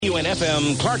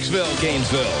WDUN Clarksville,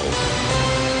 Gainesville.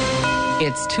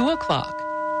 It's 2 o'clock.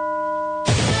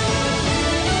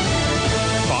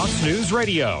 Fox News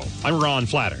Radio. I'm Ron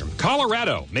Flatter.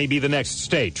 Colorado may be the next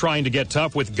state trying to get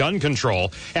tough with gun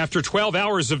control. After 12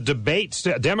 hours of debate,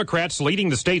 Democrats leading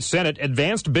the state Senate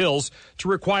advanced bills to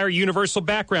require universal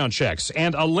background checks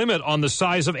and a limit on the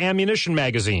size of ammunition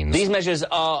magazines. These measures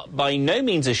are by no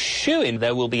means a shoo-in.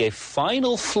 There will be a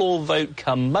final floor vote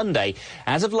come Monday.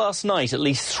 As of last night, at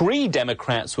least 3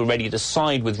 Democrats were ready to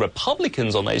side with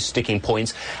Republicans on those sticking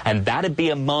points, and that'd be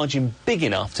a margin big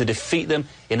enough to defeat them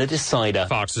in a decider.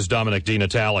 Fox's Dominic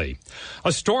DiNatale.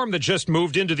 A storm that just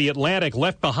moved into the Atlantic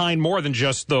left behind more than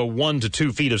just the 1 to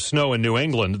 2 feet of snow in New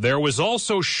England. There was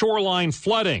also shoreline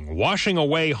flooding, washing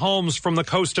away homes from the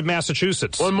coast of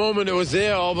Massachusetts. One moment it was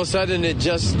there, all of a sudden it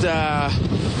just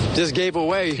gave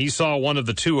away. He saw one of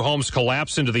the 2 homes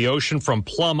collapse into the ocean from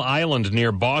Plum Island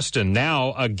near Boston.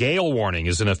 Now a gale warning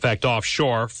is in effect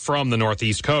offshore from the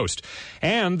northeast coast.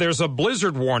 And there's a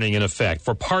blizzard warning in effect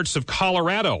for parts of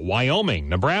Colorado, Wyoming,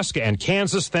 Nebraska, and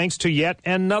Kansas, thanks to yet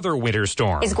another winter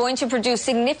storm. It's going to produce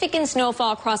significant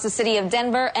snowfall across the city of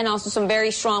Denver and also some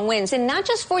very strong winds. And not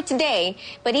just for today,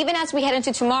 but even as we head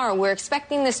into tomorrow, we're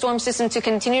expecting the storm system to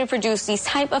continue to produce these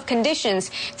type of conditions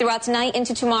throughout tonight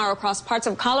into tomorrow across parts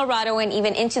of Colorado and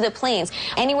even into the plains.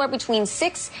 Anywhere between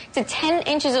 6 to 10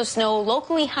 inches of snow,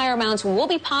 locally higher amounts will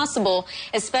be possible,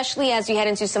 especially as you head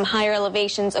into some higher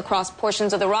elevations across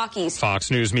portions of the Rockies.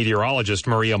 Fox News meteorologist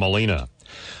Maria Molina.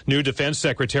 New Defense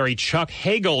Secretary Chuck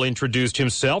Hagel introduced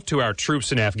himself to our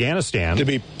troops in Afghanistan. To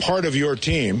be part of your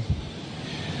team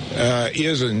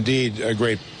is indeed a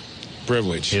great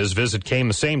privilege. His visit came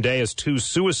the same day as 2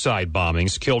 suicide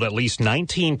bombings killed at least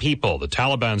 19 people. The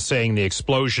Taliban saying the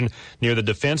explosion near the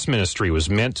defense ministry was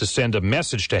meant to send a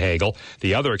message to Hagel.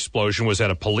 The other explosion was at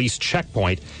a police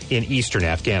checkpoint in eastern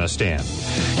Afghanistan.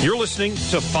 You're listening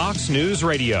to Fox News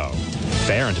Radio.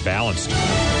 Fair and balanced.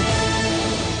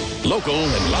 Local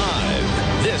and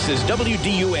live. This is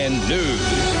WDUN News.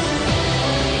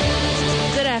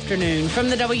 Good afternoon. From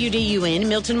the WDUN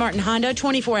Milton Martin Honda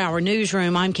 24-hour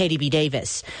newsroom, I'm Katie B.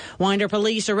 Davis. Winder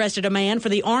police arrested a man for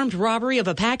the armed robbery of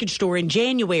a package store in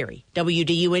January.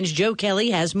 WDUN's Joe Kelly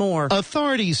has more.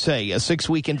 Authorities say a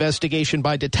 6-week investigation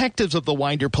by detectives of the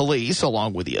Winder police,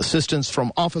 along with the assistance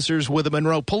from officers with the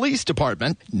Monroe Police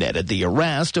Department, netted the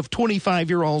arrest of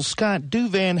 25-year-old Scott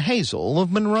Duvan Hazel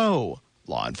of Monroe.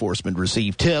 Law enforcement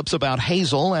received tips about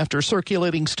Hazel after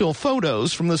circulating still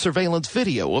photos from the surveillance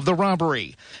video of the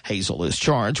robbery. Hazel is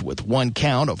charged with 1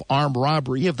 count of armed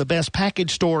robbery of the Best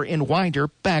Package Store in Winder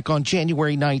back on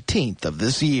January 19th of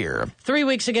this year. 3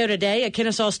 weeks ago today, a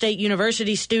Kennesaw State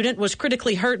University student was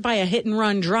critically hurt by a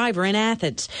hit-and-run driver in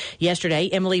Athens. Yesterday,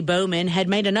 Emily Bowman had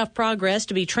made enough progress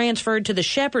to be transferred to the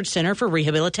Shepherd Center for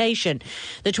rehabilitation.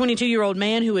 The 22-year-old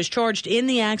man who was charged in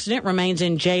the accident remains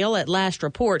in jail at last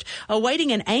report, awaiting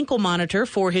an ankle monitor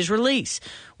for his release.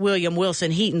 William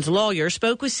Wilson Heaton's lawyer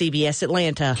spoke with CBS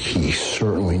Atlanta. He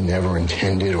certainly never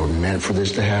intended or meant for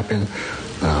this to happen,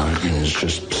 and is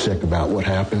just sick about what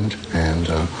happened. And,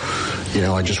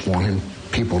 I just want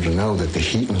people to know that the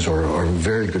Heatons are a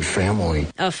very good family.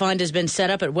 A fund has been set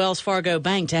up at Wells Fargo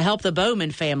Bank to help the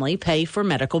Bowman family pay for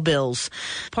medical bills.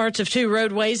 Parts of 2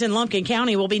 roadways in Lumpkin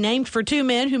County will be named for 2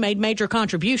 men who made major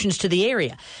contributions to the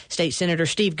area. State Senator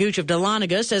Steve Gooch of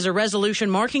Dahlonega says a resolution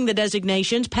marking the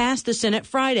designations passed the Senate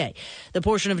Friday. The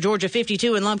portion of Georgia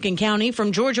 52 in Lumpkin County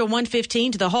from Georgia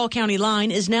 115 to the Hall County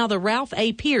line is now the Ralph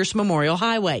A. Pierce Memorial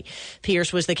Highway.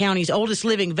 Pierce was the county's oldest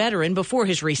living veteran before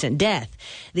his recent death.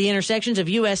 The intersections of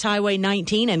U.S. Highway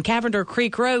 19 and Cavender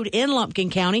Creek Road in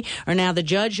Lumpkin County are now the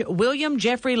Judge William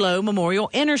Jeffrey Lowe Memorial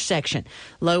intersection.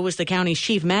 Lowe was the county's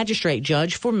chief magistrate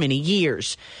judge for many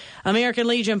years. American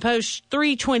Legion Post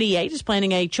 328 is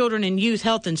planning a Children and Youth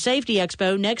Health and Safety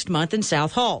Expo next month in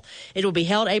South Hall. It will be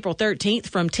held April 13th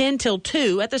from 10 till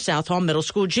 2 at the South Hall Middle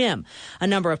School gym. A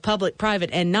number of public, private,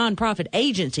 and nonprofit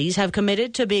agencies have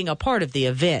committed to being a part of the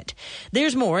event.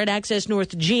 There's more at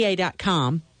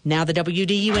accessnorthga.com. Now the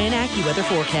WDUN AccuWeather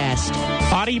forecast.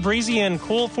 Cloudy, breezy, and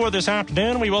cool for this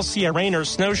afternoon. We will see a rain or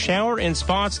snow shower in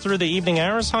spots through the evening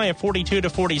hours. High of 42 to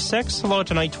 46. Low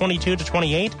tonight 22 to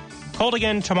 28. Cold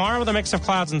again tomorrow with a mix of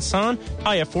clouds and sun.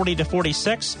 High of 40 to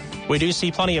 46. We do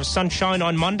see plenty of sunshine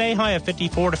on Monday. High of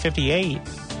 54 to 58.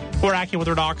 For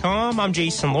AccuWeather.com, I'm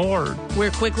Jason Lord. We're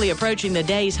quickly approaching the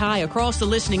day's high across the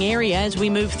listening area as we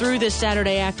move through this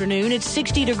Saturday afternoon. It's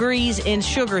 60 degrees in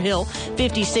Sugar Hill,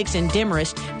 56 in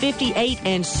Demarest, 58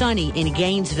 and sunny in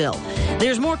Gainesville.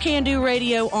 There's more Can Do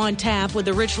Radio on tap with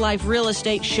the Rich Life Real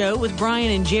Estate Show with Brian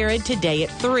and Jared today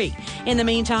at 3. In the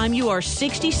meantime, you are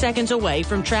 60 seconds away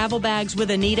from Travel Bags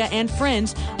with Anita and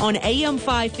Friends on AM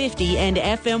 550 and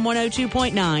FM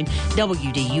 102.9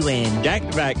 WDUN. Jack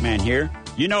the Vac Man here.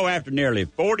 You know, after nearly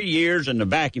 40 years in the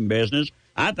vacuum business,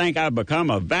 I think I've become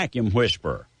a vacuum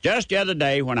whisperer. Just the other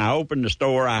day when I opened the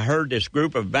store, I heard this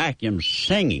group of vacuums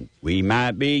singing. We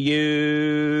might be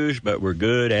used, but we're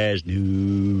good as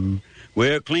new.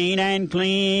 We're clean and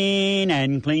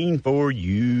clean for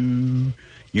you.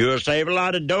 You'll save a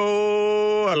lot of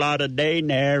dough, a lot of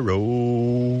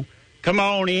dinero. Come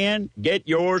on in, get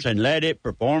yours, and let it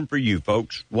perform for you,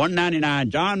 folks. 199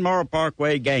 John Morrow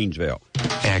Parkway, Gainesville.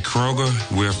 At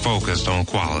Kroger, we're focused on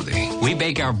quality. We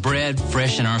bake our bread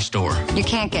fresh in our store. You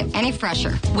can't get any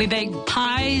fresher. We bake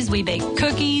pies, we bake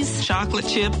cookies. Chocolate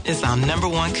chip is our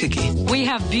 #1 cookie. We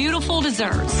have beautiful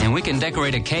desserts. And we can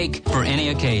decorate a cake for any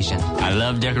occasion. I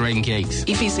love decorating cakes.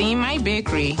 If it's in my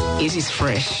bakery, it is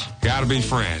fresh. Gotta be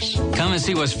fresh. Come and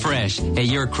see what's fresh at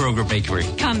your Kroger bakery.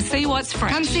 Come see what's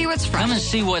fresh. Come see what's fresh. Come and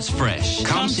see what's fresh.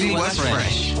 Come see what's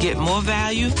fresh. Get more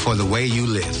value For the way you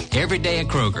live. Every day at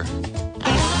Kroger.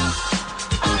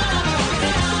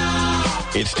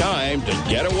 It's time to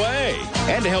get away.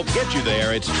 And to help get you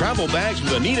there, it's Travel Bags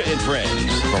with Anita and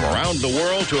Friends. From around the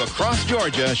world to across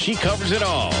Georgia, she covers it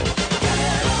all.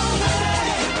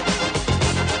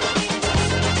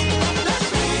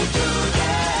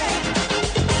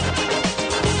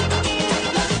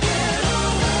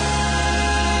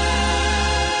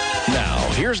 Now,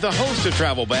 here's the host of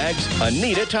Travel Bags,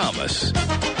 Anita Thomas.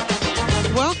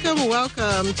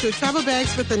 Welcome to Travel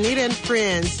Bags with Anita and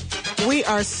Friends. We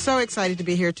are so excited to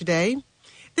be here today.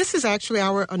 This is actually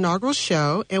our inaugural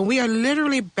show, and we are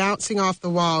literally bouncing off the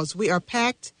walls. We are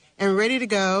packed and ready to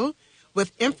go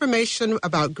with information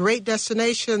about great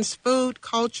destinations, food,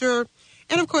 culture,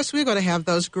 and of course, we're going to have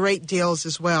those great deals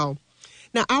as well.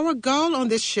 Now, our goal on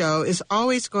this show is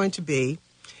always going to be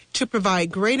to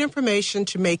provide great information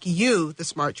to make you the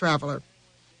smart traveler.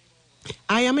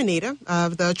 I am Anita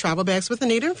of the Travel Bags with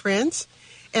Anita and Friends,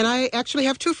 and I actually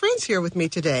have two friends here with me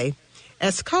today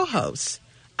as co-hosts.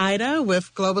 Ida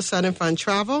with Global Sun and Fun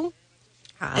Travel.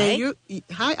 Hi.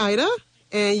 Hi, Ida.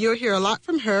 And you'll hear a lot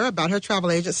from her about her travel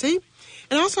agency.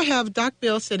 And I also have Doc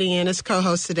Bill sitting in as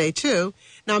co-host today, too.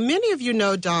 Now, many of you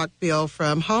know Doc Bill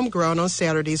from Homegrown on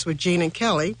Saturdays with Gene and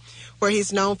Kelly, where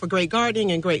he's known for great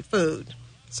gardening and great food.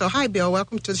 So, hi, Bill.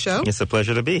 Welcome to the show. It's a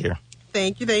pleasure to be here.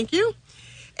 Thank you.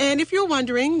 And if you're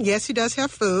wondering, yes, he does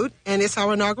have food, and it's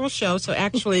our inaugural show. So,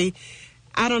 actually,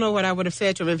 I don't know what I would have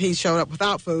said to him if he showed up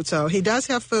without food. So, he does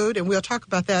have food, and we'll talk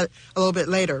about that a little bit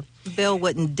later. Bill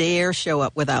wouldn't dare show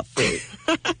up without food.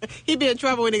 He'd be in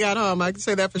trouble when he got home. I can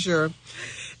say that for sure.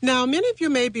 Now, many of you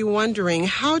may be wondering,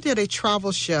 how did a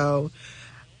travel show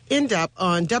end up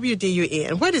on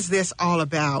WDUN? What is this all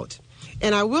about?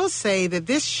 And I will say that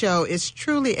this show is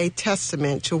truly a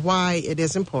testament to why it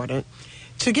is important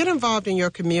to get involved in your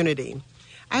community.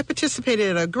 I participated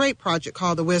in a great project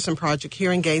called the Wisdom Project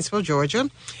here in Gainesville,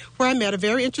 Georgia, where I met a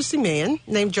very interesting man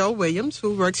named Joel Williams,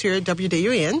 who works here at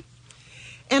WDUN.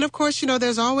 And, of course, you know,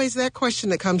 there's always that question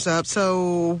that comes up,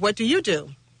 so what do you do?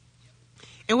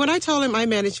 And when I told him I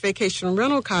manage vacation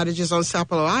rental cottages on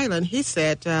Sapelo Island, he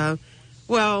said,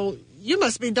 well, you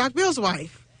must be Doc Bill's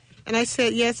wife. And I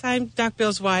said, yes, I'm Doc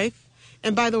Bill's wife.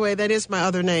 And by the way, that is my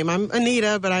other name. I'm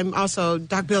Anita, but I'm also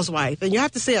Doc Bill's wife. And you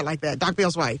have to say it like that, Doc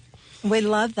Bill's wife. We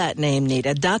love that name,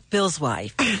 Nita, Doc Bill's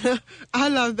wife. I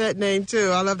love that name, too.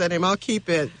 I love that name. I'll keep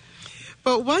it.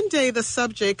 But one day the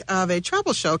subject of a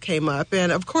travel show came up.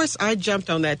 And, of course, I jumped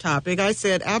on that topic. I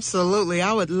said, absolutely,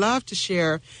 I would love to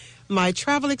share my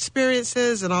travel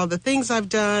experiences and all the things I've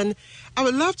done. I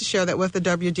would love to share that with the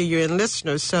WDUN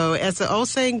listeners. So as the old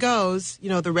saying goes, you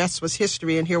know, the rest was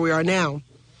history, and here we are now.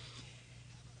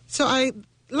 So I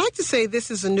like to say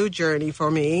this is a new journey for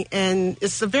me, and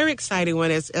it's a very exciting one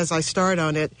as I start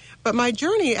on it. But my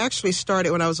journey actually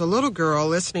started when I was a little girl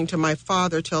listening to my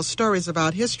father tell stories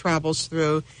about his travels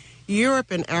through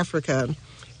Europe and Africa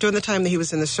during the time that he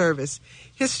was in the service.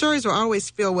 His stories were always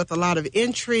filled with a lot of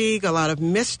intrigue, a lot of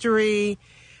mystery,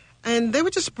 and they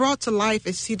were just brought to life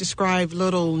as he described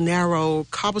little narrow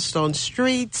cobblestone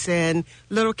streets and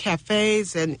little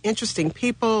cafes and interesting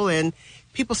people and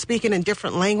people speaking in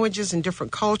different languages and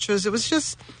different cultures. It was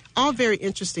just all very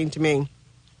interesting to me.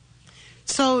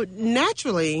 So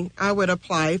naturally, I would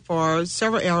apply for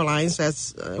several airlines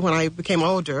when I became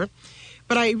older.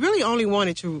 But I really only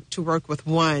wanted to work with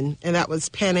one, and that was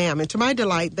Pan Am. And to my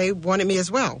delight, they wanted me as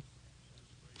well.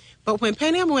 But when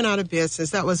Pan Am went out of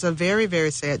business, that was a very,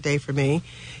 very sad day for me.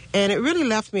 And it really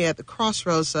left me at the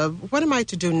crossroads of what am I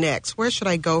to do next? Where should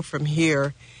I go from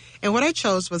here? And what I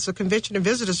chose was the Convention and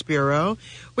Visitors Bureau,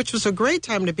 which was a great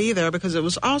time to be there because it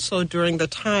was also during the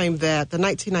time that the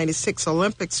 1996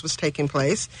 Olympics was taking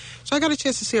place. So I got a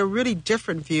chance to see a really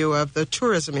different view of the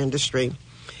tourism industry.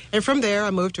 And from there,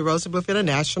 I moved to Rosa Bluff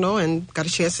International and got a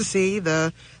chance to see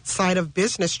the side of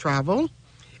business travel.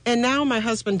 And now my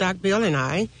husband, Doc Bill, and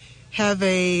I have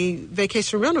a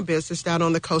vacation rental business down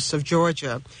on the coast of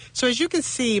Georgia. So as you can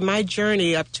see, my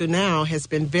journey up to now has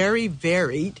been very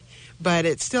varied, but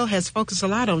it still has focused a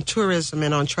lot on tourism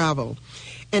and on travel.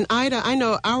 And Ida, I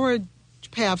know our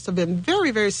paths have been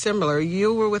very, very similar.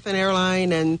 You were with an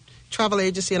airline and travel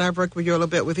agency, and I've worked with you a little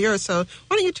bit with yours. So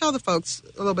why don't you tell the folks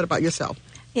a little bit about yourself?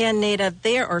 Yeah, Nita,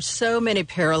 there are so many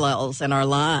parallels in our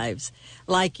lives.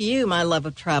 Like you, my love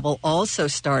of travel also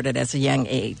started as a young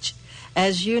age.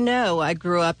 As you know, I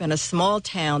grew up in a small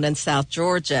town in South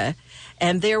Georgia,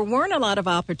 and there weren't a lot of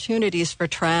opportunities for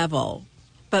travel.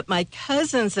 But my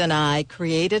cousins and I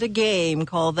created a game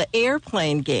called the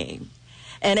airplane game.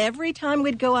 And every time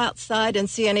we'd go outside and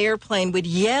see an airplane, we'd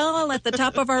yell at the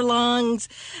top of our lungs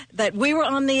that we were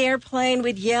on the airplane.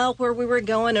 We'd yell where we were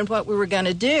going and what we were going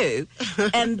to do.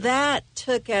 And that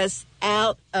took us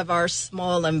out of our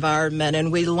small environment,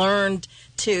 and we learned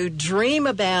to dream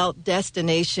about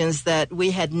destinations that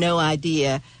we had no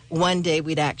idea one day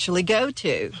we'd actually go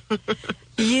to.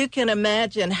 You can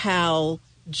imagine how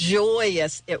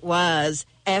joyous it was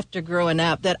after growing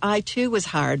up that I, too, was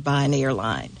hired by an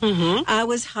airline. Mm-hmm. I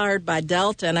was hired by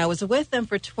Delta, and I was with them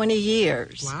for 20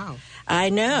 years. Wow. I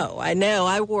know.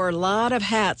 I wore a lot of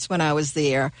hats when I was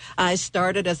there. I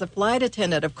started as a flight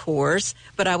attendant, of course,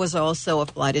 but I was also a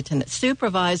flight attendant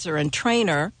supervisor and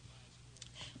trainer.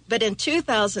 But in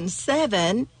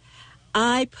 2007,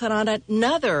 I put on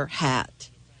another hat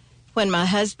when my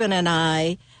husband and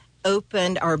I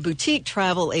opened our boutique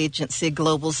travel agency,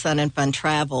 Global Sun and Fun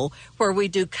Travel, where we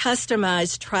do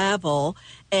customized travel.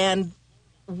 And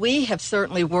we have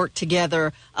certainly worked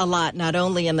together a lot, not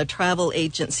only in the travel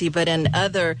agency, but in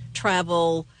other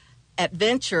travel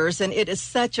adventures. And it is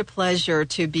such a pleasure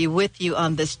to be with you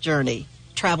on this journey,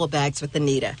 Travel Bags with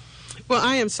Anita. Well,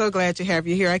 I am so glad to have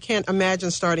you here. I can't imagine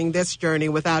starting this journey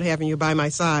without having you by my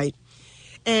side.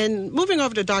 And moving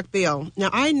over to Doc Bill.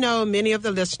 Now, I know many of the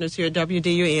listeners here at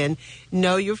WDUN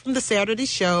know you from the Saturday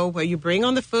show where you bring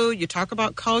on the food, you talk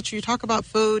about culture, you talk about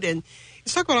food, and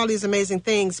you talk about all these amazing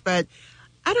things. But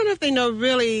I don't know if they know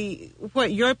really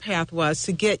what your path was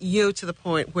to get you to the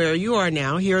point where you are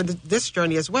now, here in this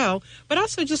journey as well, but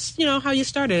also just, you know, how you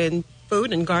started in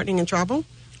food and gardening and travel.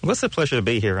 Well, it's a pleasure to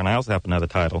be here, and I also have another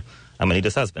title. I'm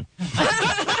Anita's husband.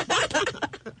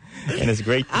 And it's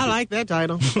great. I like that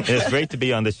title. It's great to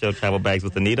be on this show, Travel Bags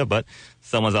with Anita, but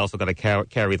someone's also got to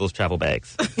carry those travel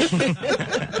bags.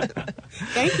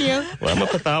 Thank you. Well, I'm a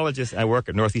pathologist. I work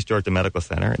at Northeast Georgia Medical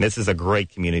Center, and this is a great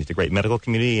community. It's a great medical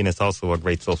community, and it's also a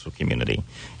great social community.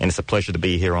 And it's a pleasure to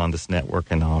be here on this network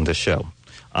and on this show.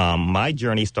 My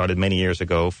journey started many years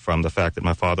ago from the fact that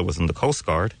my father was in the Coast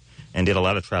Guard and did a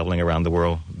lot of traveling around the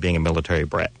world being a military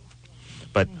brat.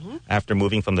 But after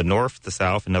moving from the north to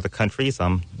south in other countries,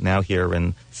 I'm now here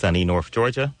in sunny North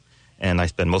Georgia, and I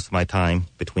spend most of my time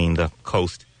between the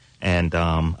coast and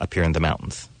up here in the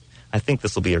mountains. I think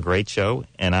this will be a great show,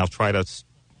 and I'll try to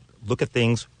look at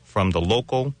things from the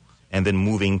local and then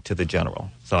moving to the general.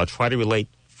 So I'll try to relate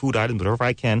food items, whatever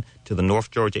I can, to the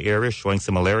North Georgia area, showing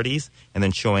similarities, and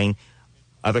then showing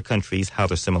other countries how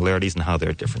there are similarities and how there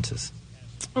are differences.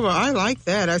 Well, I like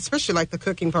that. I especially like the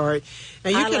cooking part.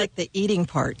 Now, I like the eating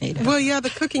part, Nita. Well, yeah, the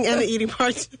cooking and the eating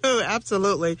part, too.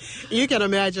 Absolutely. You can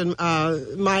imagine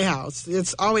my house.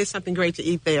 It's always something great to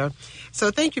eat there.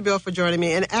 So thank you, Bill, for joining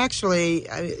me. And actually,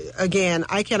 again,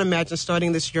 I can't imagine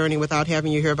starting this journey without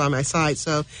having you here by my side.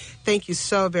 So thank you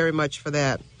so very much for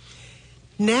that.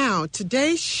 Now,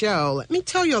 today's show, let me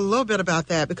tell you a little bit about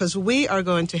that because we are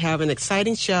going to have an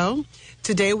exciting show.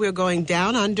 Today we're going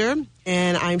down under,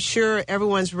 and I'm sure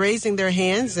everyone's raising their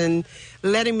hands and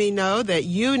letting me know that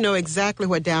you know exactly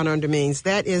what down under means.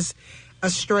 That is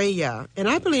Australia. And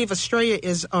I believe Australia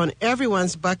is on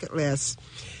everyone's bucket list.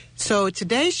 So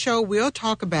today's show, we'll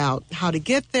talk about how to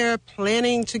get there,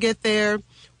 planning to get there,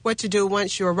 what to do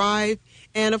once you arrive.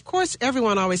 And, of course,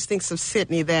 everyone always thinks of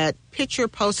Sydney, that picture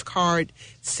postcard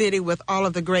city with all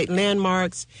of the great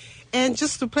landmarks, and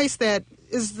just a place that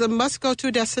is the must-go-to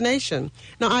destination.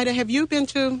 Now, Ida, have you been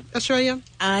to Australia?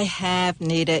 I have,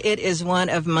 Nita. It is one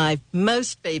of my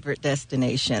most favorite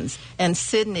destinations, and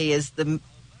Sydney is the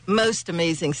most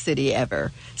amazing city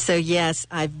ever. So, yes,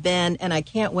 I've been, and I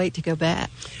can't wait to go back.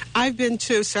 I've been,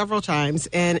 too, several times,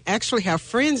 and actually have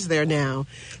friends there now.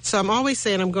 So I'm always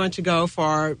saying I'm going to go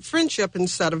for friendship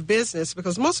instead of business,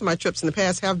 because most of my trips in the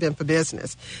past have been for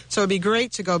business. So it'd be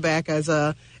great to go back as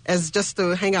just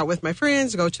to hang out with my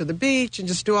friends, go to the beach, and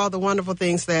just do all the wonderful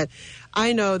things that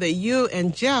I know that you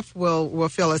and Jeff will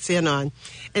fill us in on.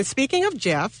 And speaking of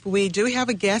Jeff, we do have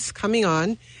a guest coming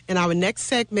on in our next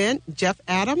segment, Jeff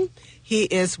Adam. He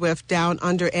is with Down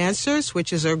Under Answers,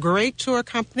 which is a great tour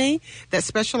company that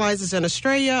specializes in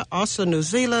Australia, also New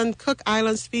Zealand, Cook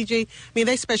Islands, Fiji. I mean,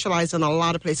 they specialize in a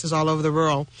lot of places all over the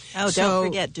world. Oh, don't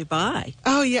forget Dubai.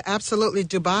 Oh, yeah, absolutely.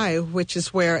 Dubai, which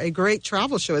is where a great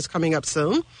travel show is coming up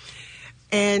soon.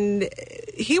 And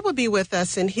he will be with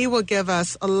us, and he will give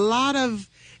us a lot of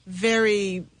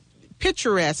very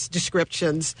picturesque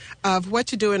descriptions of what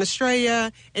to do in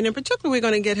Australia. And in particular, we're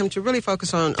going to get him to really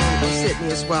focus on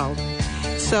Sydney as well.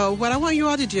 So what I want you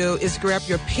all to do is grab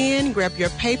your pen, grab your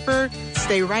paper,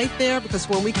 stay right there, because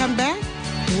when we come back,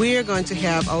 we're going to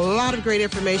have a lot of great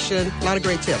information, a lot of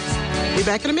great tips. Be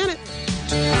back in a minute.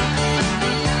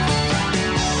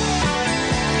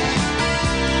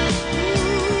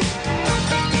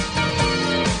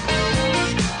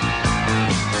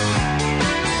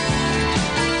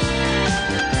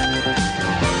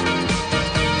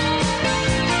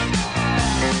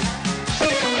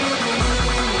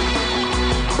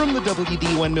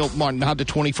 WDUN Milton Martin Honda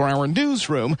 24-hour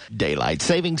newsroom. Daylight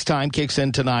savings time kicks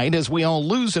in tonight as we all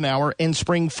lose an hour and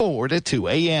spring forward at 2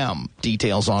 a.m.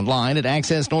 Details online at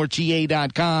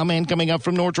accessnorthga.com, and coming up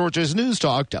from North Georgia's News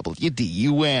Talk,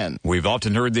 WDUN. We've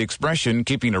often heard the expression,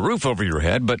 keeping a roof over your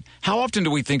head, but how often do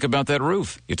we think about that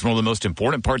roof? It's one of the most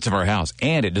important parts of our house,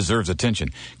 and it deserves attention.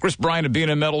 Chris Bryan of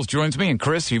B&M Metals joins me, and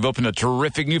Chris, you've opened a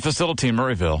terrific new facility in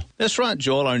Murrayville. That's right,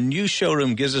 Joel. Our new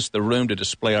showroom gives us the room to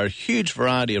display our huge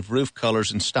variety of roof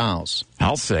colors and styles.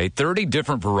 I'll say 30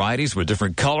 different varieties with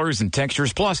different colors and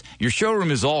textures. Plus, your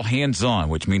showroom is all hands-on,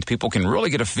 which means people can really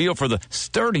get a feel for the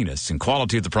sturdiness and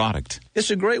quality of the product. It's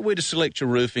a great way to select your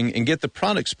roofing and get the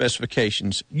product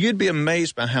specifications. You'd be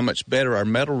amazed by how much better our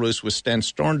metal roofs withstand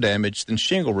storm damage than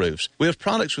shingle roofs. We have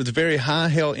products with very high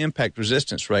hail impact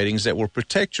resistance ratings that will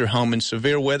protect your home in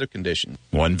severe weather conditions.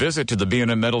 One visit to the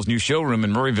B&M Metals new showroom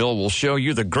in Murrayville will show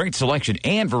you the great selection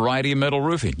and variety of metal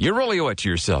roofing. You really owe it to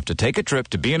yourself to take a trip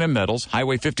to B&M Metals,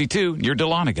 Highway 52 near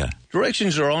Dahlonega.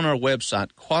 Directions are on our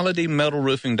website,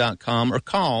 qualitymetalroofing.com, or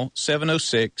call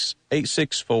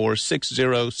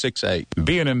 706-864-6068.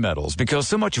 B&M Metals, because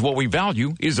so much of what we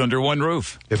value is under one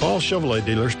roof. If all Chevrolet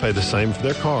dealers pay the same for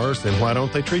their cars, then why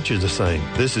don't they treat you the same?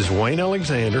 This is Wayne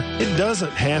Alexander. It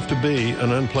doesn't have to be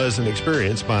an unpleasant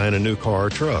experience buying a new car or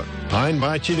truck. I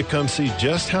invite you to come see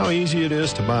just how easy it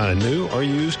is to buy a new or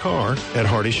used car at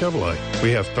Hardy Chevrolet.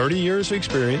 We have 30 years of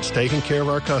experience taking care of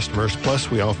our customers,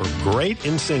 plus we offer great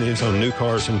incentives on new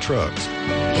cars and trucks.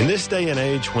 In this day and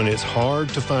age when it's hard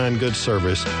to find good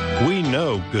service, we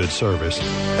know good service.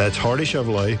 That's Hardy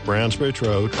Chevrolet, Brownsbridge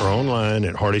Road, or online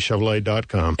at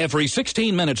hardychevrolet.com. Every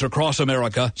 16 minutes across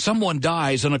America, someone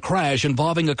dies in a crash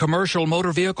involving a commercial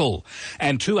motor vehicle.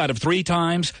 And 2 out of 3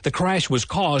 times, the crash was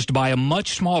caused by a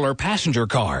much smaller passenger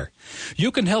car.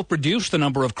 You can help reduce the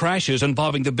number of crashes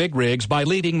involving the big rigs by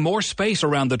leaving more space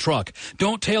around the truck.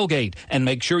 Don't tailgate, and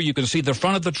make sure you can see the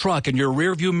front of the truck in your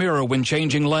rearview mirror when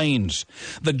changing lanes.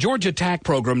 The Georgia TAC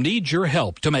program needs your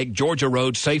help to make Georgia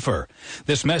roads safer.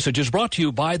 This message is brought to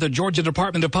you by the Georgia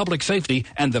Department of Public Safety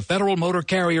and the Federal Motor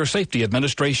Carrier Safety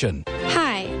Administration.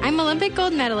 Hi, I'm Olympic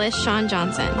gold medalist Shawn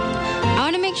Johnson. I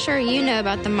want to make sure you know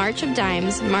about the March of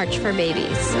Dimes, March for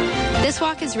Babies. This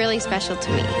walk is really special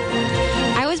to me.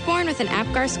 I was born with an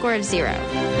APGAR score of 0,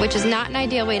 which is not an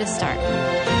ideal way to start.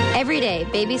 Every day,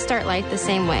 babies start life the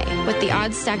same way, with the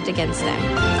odds stacked against them.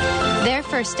 Their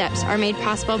first steps are made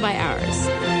possible by ours,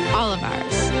 all of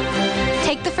ours.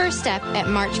 Take the first step at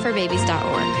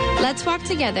marchforbabies.org. Let's walk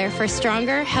together for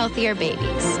stronger, healthier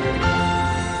babies.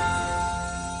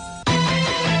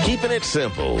 Keeping it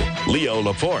simple. Leo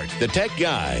Laporte, the tech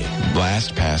guy.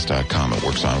 LastPass.com. It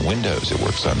works on Windows. It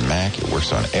works on Mac. It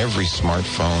works on every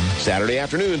smartphone. Saturday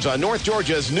afternoons on North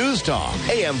Georgia's News Talk.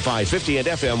 AM 550 and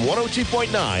FM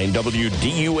 102.9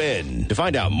 WDUN. To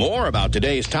find out more about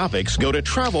today's topics, go to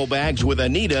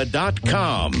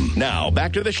travelbagswithanita.com. Now,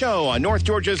 back to the show on North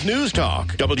Georgia's News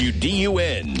Talk.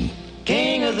 WDUN.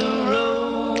 King of the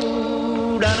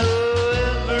road. I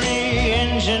know every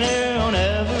engineer on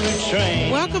every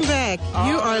train. Welcome back.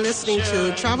 You are listening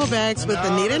to Travel Bags with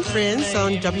Anita and Friends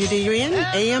on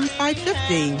WDUN AM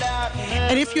 550.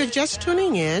 And if you're just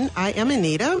tuning in, I am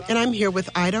Anita, and I'm here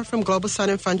with Ida from Global Sun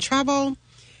and Fun Travel.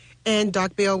 and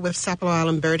Doc Bill with Sapelo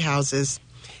Island Birdhouses.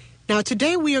 Now,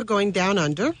 today we are going down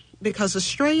under because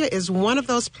Australia is one of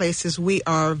those places we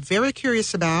are very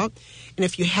curious about. And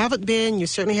if you haven't been, you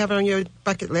certainly have it on your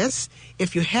bucket list.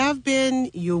 If you have been,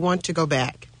 you want to go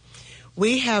back.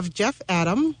 We have Jeff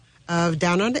Adam of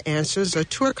Down Under Answers, a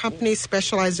tour company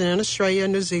specializing in Australia,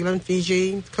 New Zealand,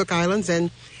 Fiji, Cook Islands,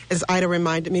 and as Ida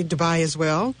reminded me, Dubai as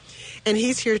well. And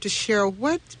he's here to share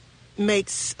what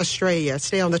makes Australia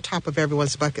stay on the top of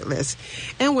everyone's bucket list.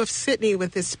 And with Sydney,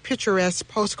 with its picturesque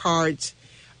postcards,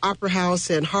 Opera House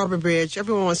and Harbour Bridge,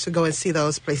 everyone wants to go and see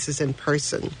those places in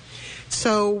person.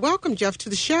 So welcome, Jeff, to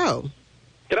the show.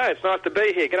 G'day, it's nice to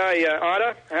be here. G'day,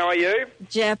 Ida. How are you?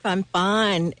 Jeff, I'm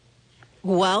fine.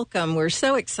 Welcome. We're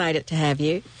so excited to have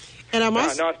you. And I'm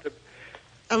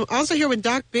also here with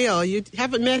Doc Bill. You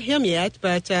haven't met him yet,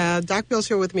 but Doc Bill's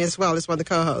here with me as well as one of the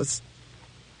co-hosts.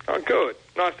 Oh, good.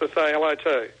 Nice to say hello,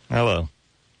 too. Hello.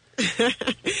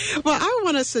 Well, I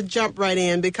want us to jump right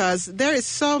in because there is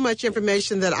so much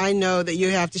information that I know that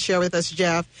you have to share with us,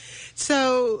 Jeff.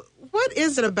 So what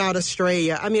is it about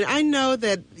Australia? I mean, I know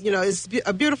that, it's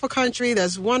a beautiful country.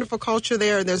 There's wonderful culture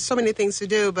there. And there's so many things to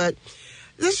do, but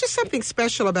there's just something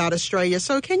special about Australia.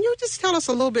 So can you just tell us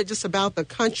a little bit just about the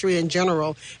country in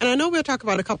general? And I know we'll talk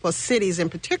about a couple of cities in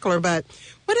particular, but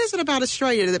what is it about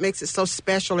Australia that makes it so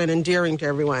special and endearing to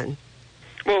everyone?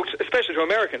 Well, especially to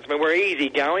Americans. I mean, we're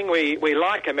easygoing. We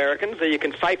like Americans. You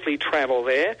can safely travel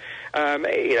there.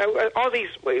 Aussies,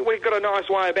 we've got a nice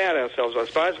way about ourselves, I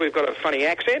suppose. We've got a funny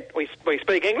accent. We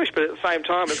speak English, but at the same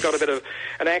time, it's got a bit of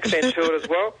an accent to it as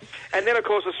well. And then, of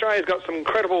course, Australia's got some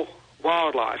incredible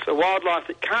wildlife, the wildlife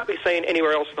that can't be seen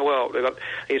anywhere else in the world. We've got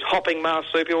these hopping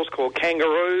marsupials called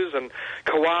kangaroos and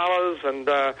koalas and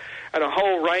a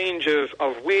whole range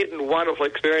of weird and wonderful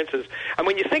experiences. And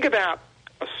when you think about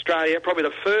Australia, probably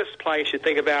the first place you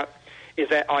think about is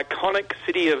that iconic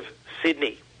city of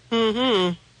Sydney.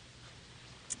 Mm-hmm.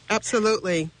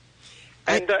 Absolutely.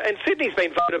 And Sydney's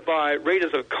been voted by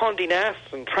readers of Condé Nast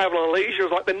and Travel and Leisure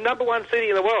as like the number one city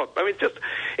in the world. I mean,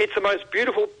 it's the most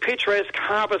beautiful, picturesque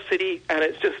harbour city, and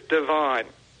it's just divine.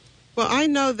 Well, I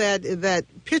know that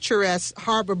picturesque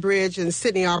Harbour Bridge and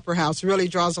Sydney Opera House really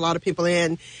draws a lot of people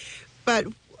in. But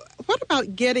what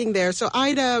about getting there? So,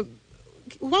 Ida,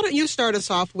 why don't you start us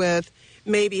off with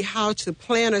maybe how to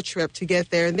plan a trip to get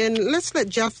there, and then let's let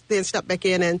Jeff then step back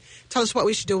in and tell us what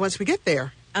we should do once we get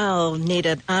there. Oh,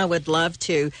 Nita, I would love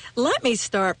to. Let me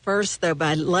start first, though,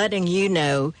 by letting you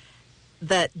know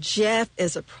that Jeff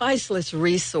is a priceless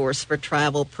resource for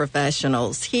travel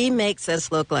professionals. He makes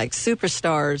us look like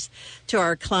superstars to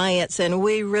our clients, and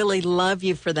we really love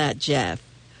you for that, Jeff.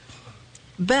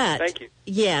 But, thank you.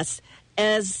 Yes,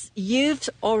 as you've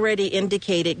already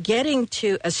indicated, getting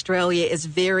to Australia is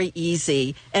very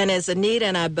easy. And as Anita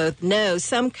and I both know,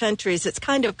 some countries it's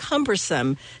kind of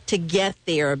cumbersome to get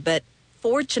there, but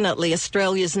fortunately,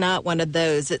 Australia is not one of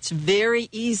those. It's very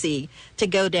easy to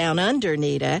go down under,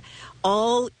 Nita.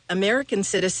 All American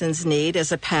citizens need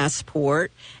is a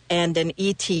passport and an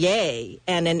ETA.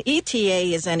 And an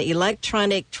ETA is an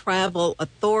electronic travel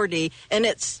authority, and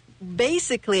it's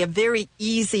basically a very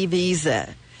easy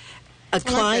visa.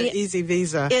 Like an easy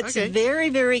visa. It's very,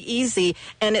 very easy,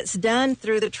 and it's done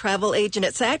through the travel agent.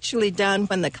 It's actually done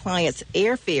when the client's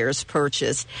airfare is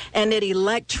purchased, and it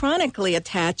electronically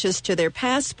attaches to their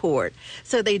passport.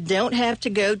 So they don't have to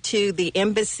go to the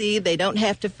embassy. They don't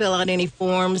have to fill out any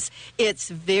forms. It's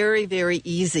very, very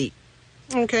easy.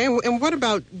 Okay, and what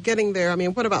about getting there? I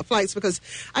mean, what about flights? Because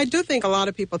I do think a lot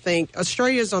of people think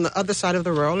Australia is on the other side of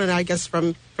the world, and I guess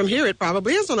from here it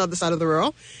probably is on the other side of the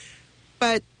world.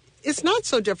 But it's not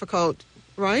so difficult,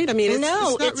 right? I mean, it's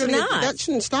not. That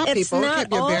shouldn't stop people. It can't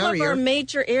be a barrier. All of our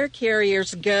major air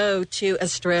carriers go to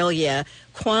Australia.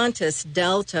 Qantas,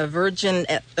 Delta, Virgin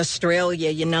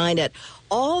Australia, United.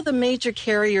 All the major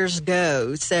carriers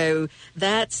go, so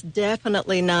that's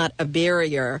definitely not a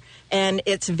barrier. And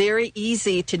it's very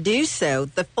easy to do so.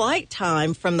 The flight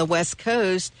time from the West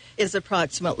Coast is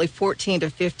approximately 14 to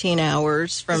 15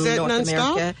 hours from North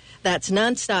America. That's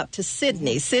nonstop to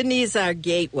Sydney. Sydney is our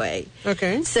gateway.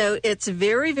 Okay. So it's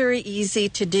very, very easy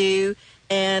to do.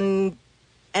 And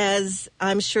as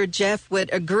I'm sure Jeff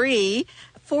would agree,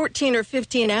 14 or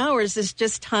 15 hours is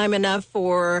just time enough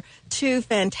for 2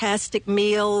 fantastic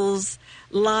meals,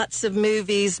 lots of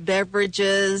movies,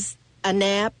 beverages, a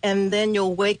nap, and then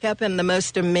you'll wake up in the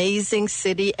most amazing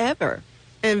city ever.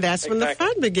 And that's when the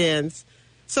fun begins.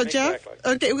 So, Jeff,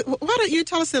 okay, why don't you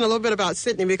tell us then a little bit about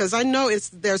Sydney, because I know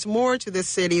there's more to this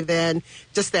city than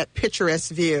just that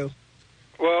picturesque view.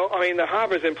 Well, I mean, the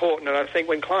harbour is important, and I think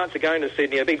when clients are going to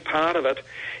Sydney, a big part of it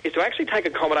is to actually take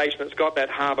accommodation that's got that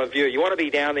harbour view. You want to be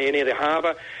down there near the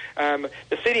harbour.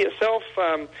 The city itself,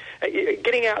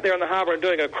 getting out there on the harbour and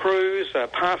doing a cruise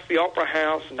past the Opera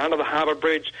House and under the harbour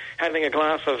bridge, having a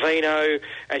glass of vino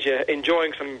as you're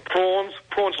enjoying some prawns.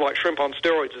 Prawns are like shrimp on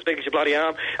steroids, as big as your bloody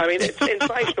arm. I mean, it's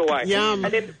sensational way. Yum.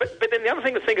 And then, but then the other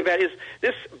thing to think about is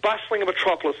this bustling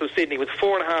metropolis of Sydney with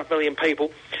 4.5 million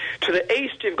people. To the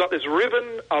east, you've got this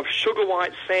ribbon of sugar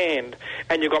white sand,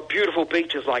 and you've got beautiful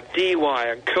beaches like Dee Why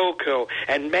and Curl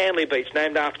and Manly Beach,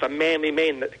 named after the manly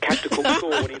men that Captain Cook saw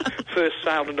when he first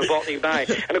sailed into Botany Bay.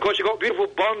 And of course, you've got beautiful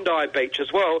Bondi Beach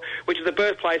as well, which is the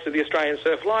birthplace of the Australian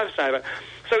surf lifesaver.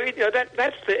 So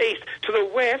that's the east. To the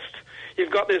west,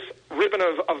 you've got this ribbon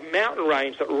of mountain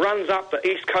range that runs up the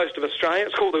east coast of Australia.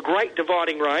 It's called the Great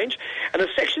Dividing Range, and the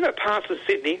section that passes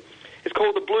Sydney is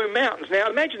called the Blue Mountains. Now,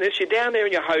 imagine this. You're down there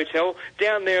in your hotel,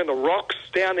 down there in the rocks,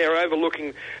 down there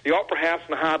overlooking the Opera House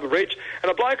and the Harbour Bridge,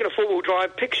 and a bloke in a four-wheel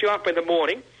drive picks you up in the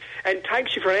morning and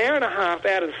takes you for an hour and a half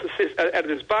out of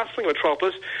this bustling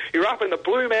metropolis. You're up in the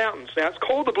Blue Mountains. Now, it's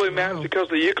called the Blue Mountains because of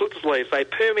the eucalyptus leaves. They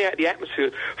permeate the atmosphere,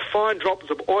 fine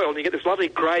drops of oil, and you get this lovely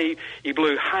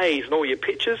grey-blue haze in all your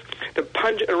pictures. The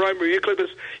pungent aroma of eucalyptus.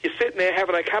 You're sitting there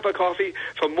having a cup of coffee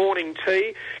for morning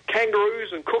tea.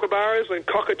 Kangaroos and kookaburras and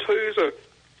cockatoos are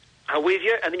with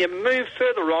you, and then you move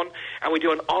further on, and we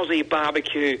do an Aussie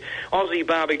barbecue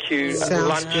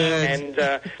lunch, and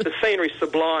the scenery's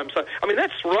sublime. So, I mean,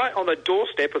 that's right on the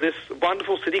doorstep of this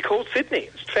wonderful city called Sydney.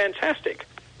 It's fantastic.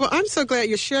 Well, I'm so glad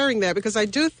you're sharing that, because I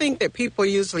do think that people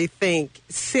usually think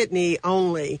Sydney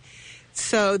only.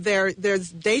 So there's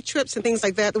day trips and things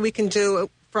like that we can do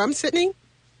from Sydney?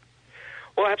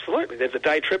 Well, absolutely. There's a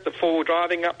day trip, the four-wheel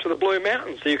driving up to the Blue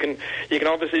Mountains. So you can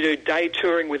obviously do day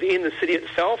touring within the city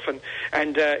itself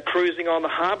and cruising on the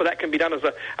harbour. That can be done as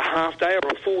a half day or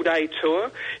a full-day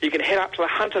tour. You can head up to the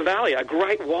Hunter Valley, a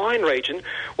great wine region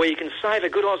where you can savour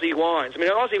good Aussie wines. I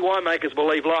mean, Aussie winemakers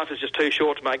believe life is just too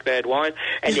short to make bad wine,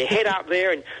 and you head up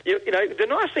there, and you know the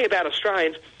nice thing about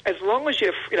Australians, as long as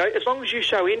you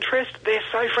show interest, they're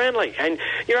so friendly, and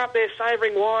you're up there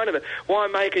savouring wine, and the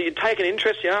winemaker, you take an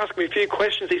interest, you ask him a few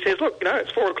questions. He says, "Look,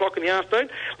 it's 4:00 in the afternoon.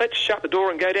 Let's shut the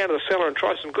door and go down to the cellar and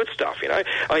try some good stuff." I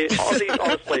mean, Aussies,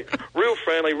 honestly, real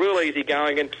friendly, real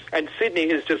easygoing, and Sydney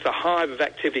is just a hive of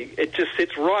activity. It just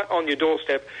sits right on your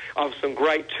doorstep of some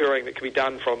great touring that can be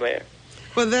done from there.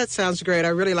 Well, that sounds great. I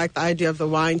really like the idea of the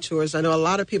wine tours. I know a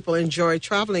lot of people enjoy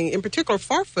traveling, in particular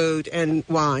for food and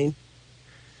wine.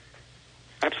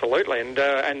 Absolutely,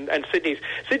 and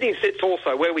Sydney sits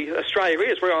also where Australia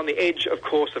is. We're on the edge, of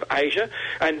course, of Asia,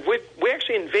 and we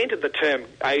actually invented the term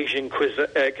Asian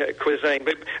cuisine,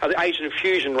 Asian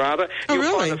fusion rather. Oh,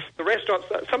 really? Find the restaurants,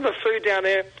 some of the food down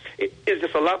there is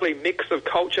just a lovely mix of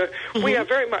culture. Mm-hmm. We are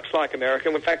very much like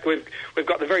America. In fact, we've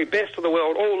got the very best of the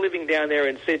world all living down there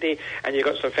in Sydney, and you've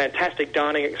got some fantastic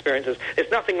dining experiences.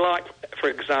 There's nothing like, for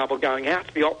example, going out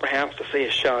to the Opera House to see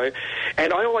a show.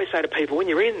 And I always say to people, when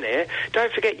you're in there,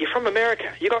 don't forget you're from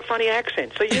America. You've got funny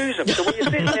accents, so use them. So when you're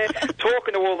sitting there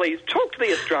talking to talk to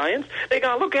the Australians, they're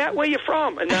going, look out where you're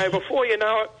from. And before you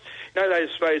know it,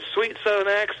 those sweet southern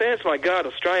accents, my God,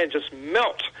 Australians just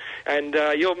melt. And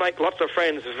you'll make lots of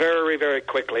friends very, very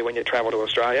quickly when you travel to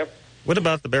Australia. What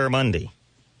about the barramundi?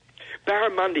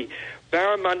 Barramundi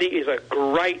is a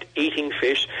great eating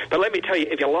fish. But let me tell you,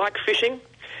 if you like fishing,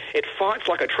 it fights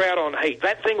like a trout on heat.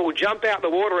 That thing will jump out the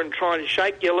water and try and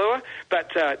shake your lure, but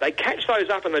they catch those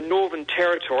up in the Northern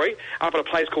Territory, up at a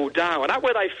place called Darwin, up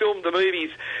where they filmed the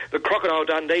movies, the Crocodile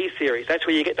Dundee series. That's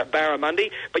where you get the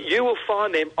barramundi, but you will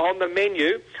find them on the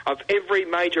menu of every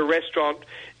major restaurant,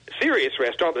 serious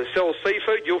restaurant that sells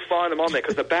seafood. You'll find them on there,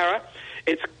 because the barra,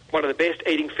 it's one of the best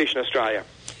eating fish in Australia.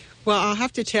 Well, I'll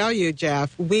have to tell you,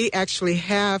 Jeff, we actually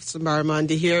have some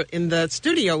barramundi here in the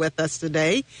studio with us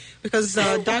today, because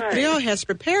Doc Bill has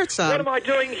prepared some. What am I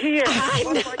doing here?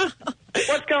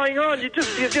 What's going on?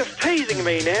 You're just teasing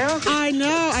me now. I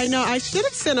know. I should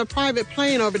have sent a private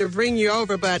plane over to bring you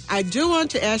over, but I do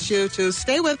want to ask you to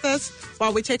stay with us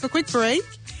while we take a quick break.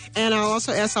 And I'll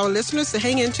also ask our listeners to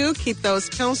hang in too, keep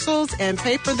those pencils and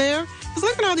paper there. Because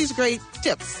look at all these great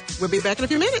tips. We'll be back in a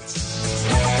few minutes.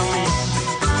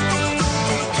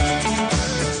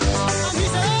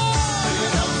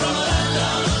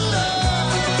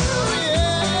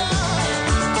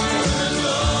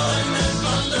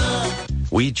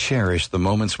 We cherish the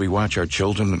moments we watch our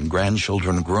children and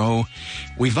grandchildren grow.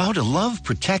 We vow to love,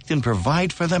 protect, and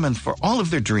provide for them and for all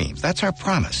of their dreams. That's our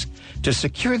promise, to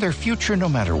secure their future no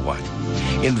matter what.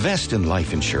 Invest in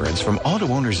life insurance from Auto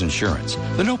Owners Insurance,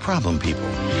 the no-problem people.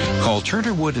 Call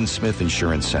Turner Wood & Smith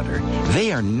Insurance Center.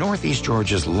 They are Northeast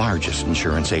Georgia's largest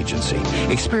insurance agency.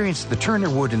 Experience the Turner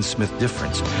Wood & Smith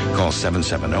difference. Call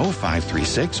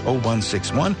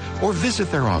 770-536-0161 or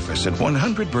visit their office at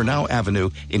 100 Burnau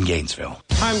Avenue in Gainesville.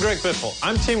 Hi, I'm Greg Biffle.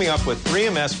 I'm teaming up with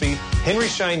 3MSB, Henry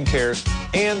Schein Cares,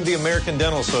 and the American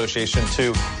Dental Association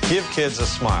to give kids a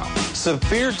smile.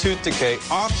 Severe tooth decay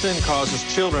often causes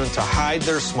children to hide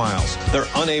their smiles. They're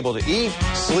unable to eat,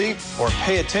 sleep, or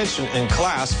pay attention in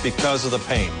class because of the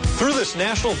pain. Through this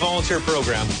national volunteer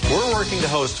program, we're working to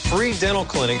host free dental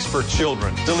clinics for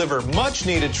children, deliver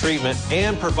much-needed treatment,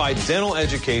 and provide dental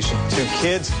education to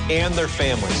kids and their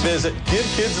families. Visit Give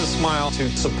Kids a Smile to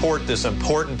support this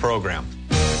important program.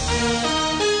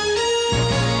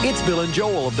 It's Bill and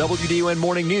Joel of WDUN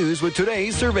Morning News with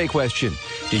today's survey question.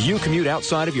 Do you commute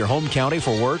outside of your home county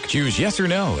for work? Choose yes or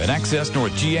no at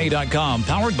accessnorthga.com,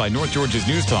 powered by North Georgia's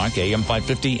News Talk, AM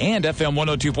 550 and FM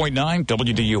 102.9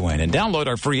 WDUN. And download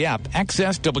our free app,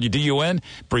 Access WDUN,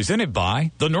 presented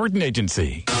by the Norton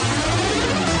Agency.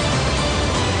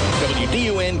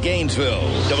 WDUN Gainesville,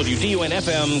 WDUN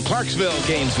FM Clarksville,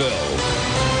 Gainesville.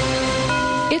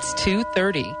 It's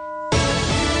 2:30.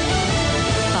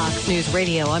 Fox News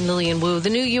Radio, I'm Lillian Wu. The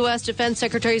new U.S. Defense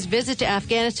Secretary's visit to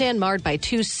Afghanistan marred by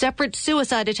 2 separate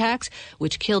suicide attacks,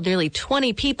 which killed nearly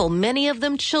 20 people, many of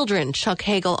them children. Chuck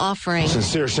Hagel offering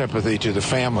sincere sympathy to the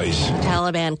families.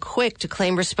 Taliban quick to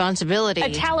claim responsibility. A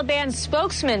Taliban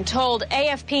spokesman told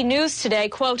AFP News today,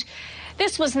 quote,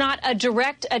 "This was not a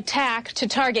direct attack to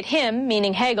target him,"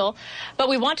 meaning Hagel, "but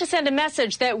we want to send a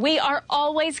message that we are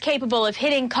always capable of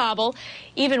hitting Kabul,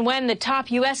 even when the top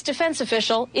U.S. defense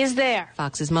official is there."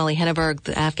 Fox's Molly Henneberg,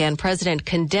 the Afghan president,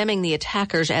 condemning the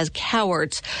attackers as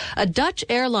cowards. A Dutch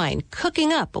airline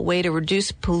cooking up a way to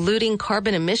reduce polluting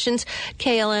carbon emissions.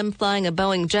 KLM flying a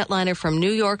Boeing jetliner from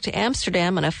New York to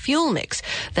Amsterdam on a fuel mix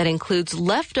that includes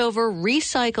leftover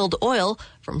recycled oil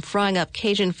from frying up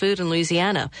Cajun food in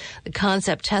Louisiana. The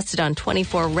concept tested on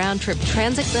 24 round-trip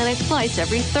transatlantic flights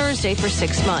every Thursday for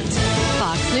 6 months.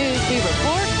 Fox News, we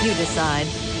report, you decide.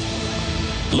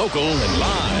 Local and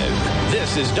live.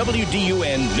 This is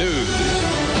WDUN News.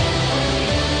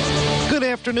 Good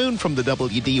afternoon from the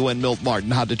WDUN Milt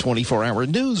Martin Honda 24-hour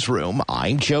newsroom.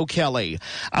 I'm Joe Kelly.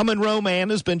 A Monroe man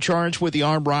has been charged with the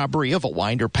armed robbery of a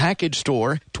Winder package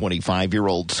store.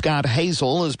 25-year-old Scott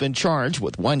Hazel has been charged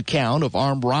with 1 count of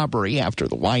armed robbery after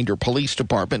the Winder Police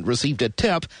Department received a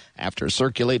tip after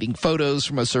circulating photos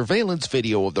from a surveillance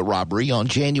video of the robbery on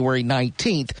January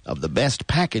 19th of the Best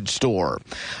Package Store.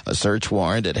 A search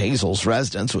warrant at Hazel's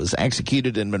residence was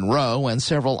executed in Monroe, and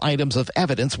several items of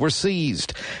evidence were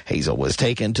seized. Hazel was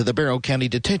taken to the Barrow County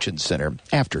Detention Center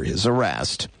after his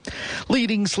arrest.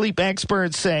 Leading sleep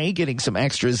experts say getting some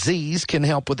extra Z's can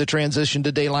help with the transition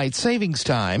to daylight savings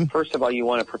time. First of all, you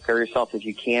want to prepare yourself if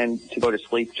you can to go to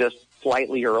sleep just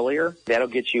slightly earlier. That'll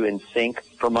get you in sync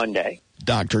for Monday.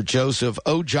 Dr. Joseph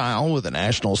Ogile with the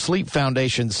National Sleep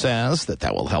Foundation says that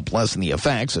will help lessen the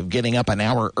effects of getting up an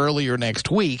hour earlier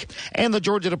next week. And the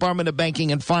Georgia Department of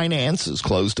Banking and Finance has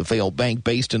closed a failed bank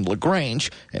based in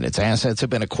LaGrange, and its assets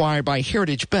have been acquired by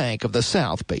Heritage Bank of the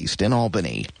South based in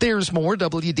Albany. There's more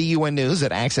WDUN News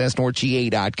at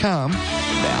accessnorthga.com.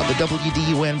 Now the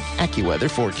WDUN AccuWeather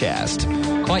forecast.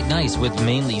 Quite nice with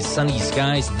mainly sunny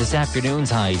skies this afternoon's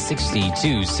high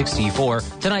 62, 64.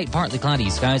 Tonight, partly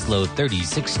cloudy skies, low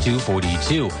 36 to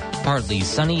 42. Partly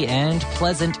sunny and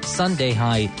pleasant Sunday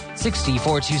high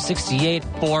 64 to 68.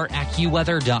 For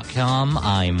AccuWeather.com,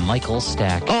 I'm Michael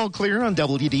Stack. All clear on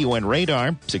WDUN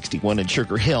radar. 61 in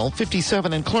Sugar Hill,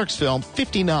 57 in Clarksville,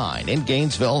 59 in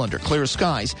Gainesville under clear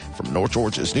skies. From North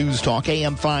Georgia's News Talk,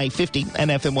 AM 550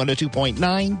 and FM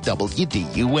 102.9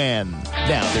 WDUN.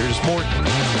 Now there's more.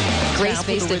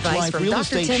 Grace-based advice from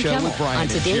Dr. Tim Kimmel on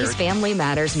today's Family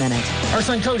Matters Minute. Our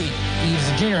son Cody, he's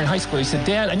a junior in high school. He said,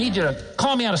 "Dad, I need you to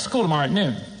call me out of school tomorrow at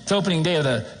noon. It's opening day of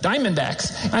the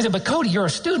Diamondbacks." And I said, "But Cody, you're a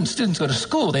student. Students go to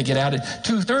school. They get out at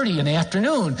 2:30 in the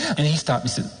afternoon." And he stopped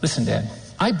me and said, "Listen, Dad,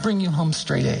 I bring you home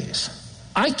straight A's.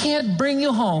 I can't bring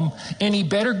you home any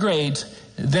better grades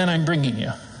than I'm bringing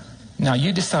you. Now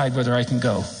you decide whether I can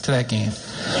go to that game."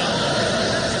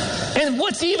 And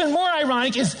what's even more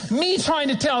ironic is me trying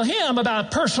to tell him about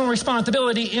personal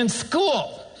responsibility in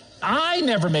school. I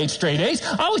never made straight A's.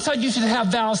 I always thought you should have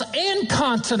vowels and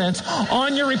consonants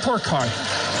on your report card.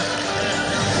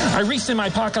 I reached in my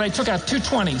pocket, I took out 2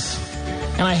 20s,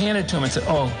 and I handed it to him and said,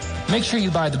 "Oh, make sure you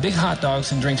buy the big hot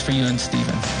dogs and drinks for you and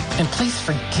Steven. And please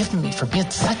forgive me for being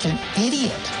such an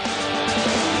idiot."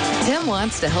 Tim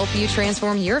wants to help you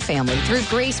transform your family through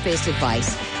grace-based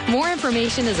advice. More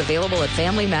information is available at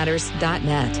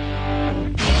FamilyMatters.net.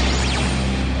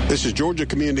 This is Georgia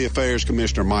Community Affairs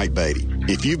Commissioner Mike Beatty.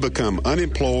 If you've become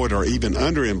unemployed or even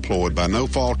underemployed by no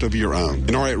fault of your own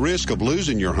and are at risk of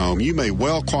losing your home, you may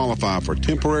well qualify for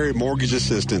temporary mortgage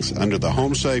assistance under the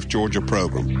Home Safe Georgia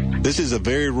program. This is a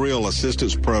very real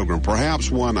assistance program,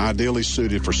 perhaps one ideally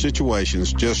suited for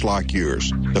situations just like yours.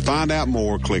 To find out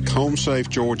more, click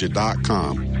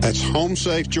HomeSafeGeorgia.com. That's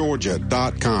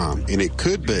HomeSafeGeorgia.com, and it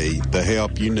could be the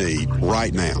help you need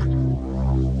right now.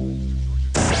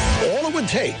 Would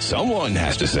take. Someone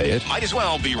has to say it. Might as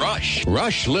well be Rush.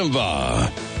 Rush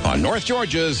Limbaugh on North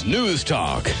Georgia's News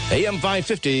Talk, AM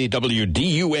 550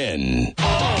 WDUN.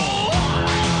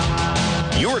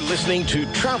 You're listening to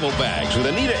Travel Bags with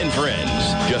Anita and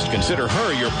Friends. Just consider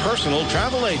her your personal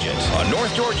travel agent on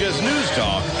North Georgia's News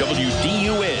Talk,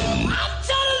 WDUN.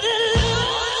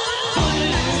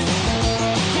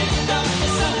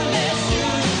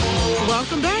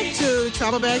 Welcome back to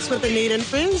Travel Bags with Anita and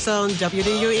Friends on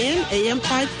WDUN AM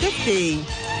 550.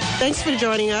 Thanks for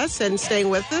joining us and staying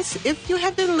with us. If you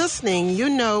have been listening, you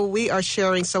know we are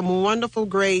sharing some wonderful,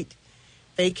 great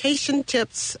vacation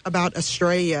tips about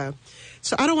Australia.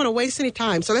 So I don't want to waste any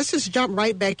time. So let's just jump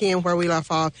right back in where we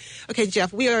left off. Okay,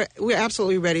 Jeff, we're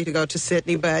absolutely ready to go to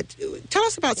Sydney, but tell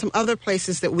us about some other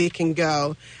places that we can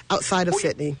go outside of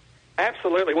Sydney.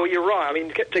 Absolutely. Well, you're right. I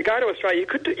mean, to go to Australia,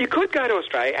 you could go to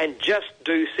Australia and just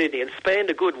do Sydney and spend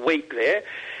a good week there.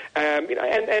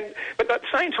 But at the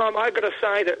same time, I've got to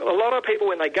say that a lot of people,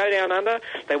 when they go down under,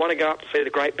 they want to go up to see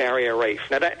the Great Barrier Reef.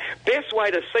 Now, the best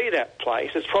way to see that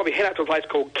place is probably head up to a place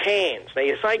called Cairns. Now,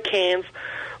 you say Cairns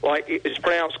like it's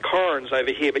pronounced Corrins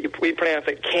over here, but we pronounce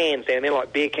it Cairns down there,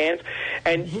 like beer cans.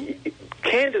 And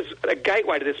Cairns is a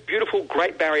gateway to this beautiful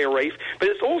Great Barrier Reef, but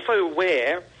it's also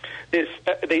where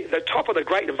the top of the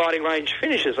Great Dividing Range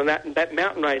finishes, and that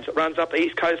mountain range that runs up the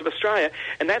east coast of Australia,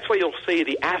 and that's where you'll see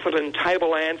the Atherton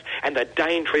Tablelands and the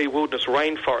Daintree Wilderness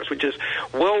Rainforest, which is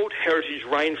World Heritage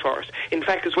Rainforest. In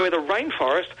fact, it's where the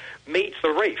rainforest meets the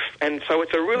reef, and so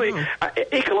it's a really,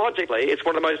 ecologically, it's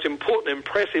one of the most important,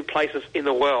 impressive places in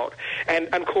the world.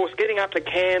 And of course, getting up to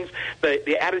Cairns,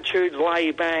 the attitudes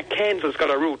lay back. Cairns has got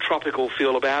a real tropical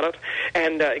feel about it,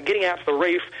 and getting out to the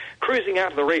reef, cruising out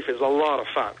to the reef is a lot of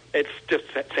fun. It's just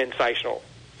sensational.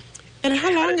 And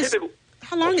how long is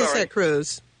that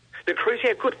cruise? The cruise,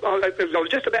 yeah, good. I was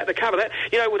just about to cover that.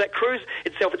 You know, with that cruise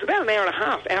itself, it's about an hour and a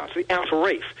half out to the outer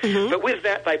reef. But with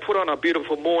that, they put on a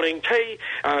beautiful morning tea.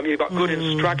 You've got good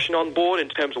instruction on board in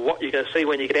terms of what you're going to see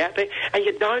when you get out there. And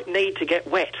you don't need to get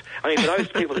wet. I mean, for those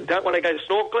people that don't want to go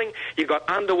snorkeling, you've got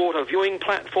underwater viewing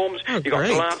platforms. You've got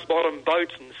glass-bottom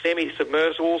boats and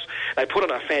semi-submersibles. They put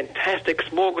on a fantastic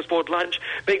smorgasbord lunch,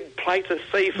 big plates of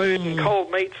seafood and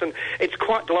cold meats, and it's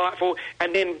quite delightful.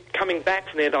 And then coming back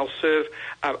from there, they'll serve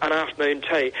an afternoon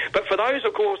tea. But for those,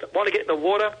 of course, that want to get in the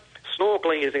water,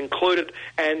 snorkeling is included,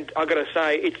 and I've got to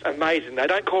say, it's amazing. They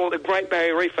don't call it the Great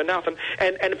Barrier Reef for nothing.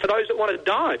 And for those that want to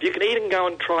dive, you can even go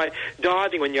and try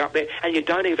diving when you're up there, and you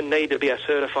don't even need to be a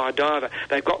certified diver.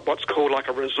 They've got what's called like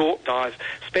a resort dive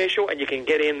special, and you can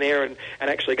get in there and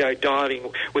actually go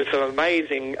diving with some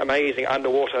amazing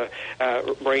underwater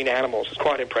marine animals. It's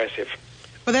quite impressive.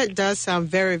 Well, that does sound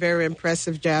very, very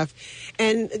impressive, Jeff.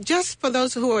 And just for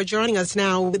those who are joining us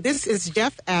now, this is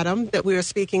Jeff Adam that we are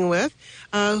speaking with,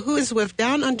 who is with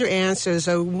Down Under Answers,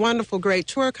 a wonderful, great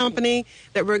tour company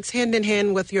that works hand in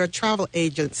hand with your travel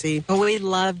agency. Oh, we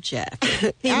love Jeff.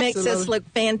 He makes us look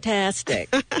fantastic.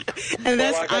 And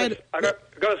that's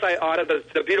I've got to say, Ida,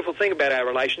 the beautiful thing about our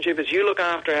relationship is you look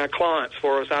after our clients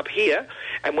for us up here,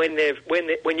 and when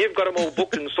you've got them all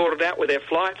booked and sorted out with their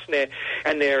flights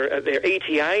and their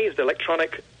ETAs, the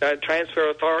electronic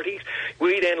transfer authorities,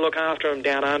 we then look after them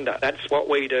down under. That's what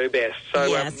we do best. So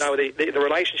the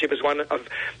relationship is one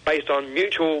based on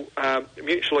mutual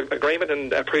agreement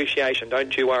and appreciation.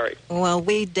 Don't you worry. Well,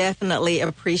 we definitely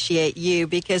appreciate you,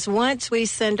 because once we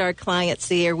send our clients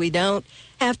here, we don't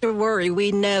have to worry.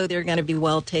 We know they're going to be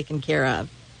well taken care of.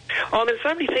 Oh, there's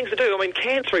so many things to do. I mean,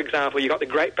 Cairns, for example, you've got the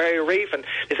Great Barrier Reef, and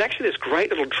there's actually this great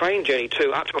little train journey,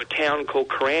 too, up to a town called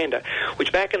Kuranda,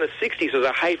 which back in the 60s was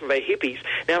a haven for hippies.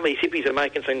 Now these hippies are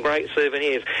making some great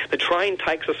souvenirs. The train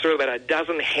takes us through about a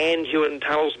dozen hand-hewn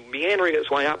tunnels, meandering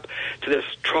its way up to this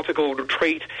tropical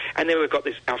retreat, and then we've got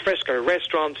these alfresco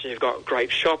restaurants, and you've got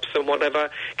great shops and whatever.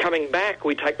 Coming back,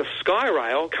 we take the Sky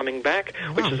Rail coming back,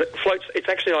 which is it's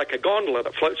actually like a gondola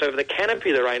that floats over the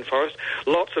canopy of the rainforest.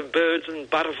 Lots of birds and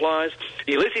butterflies butterflies.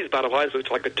 The Ulysses butterflies, which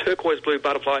is like a turquoise blue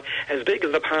butterfly, as big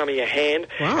as the palm of your hand.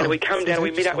 Wow. And we come down and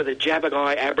we meet up with the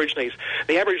Jabbergai Aborigines.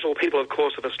 The Aboriginal people, of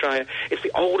course, of Australia. It's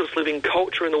the oldest living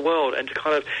culture in the world, and to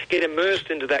kind of get immersed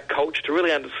into that culture, to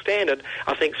really understand it,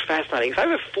 I think is fascinating. It's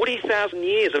over 40,000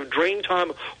 years of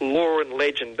Dreamtime lore and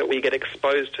legend that we get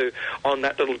exposed to on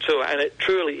that little tour, and it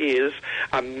truly is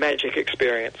a magic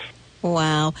experience.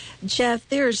 Wow. Jeff,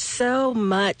 there's so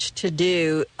much to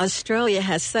do. Australia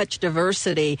has such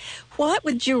diversity. What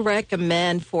would you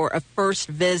recommend for a first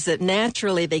visit?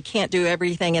 Naturally, they can't do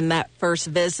everything in that first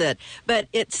visit, but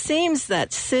it seems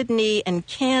that Sydney and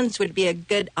Cairns would be a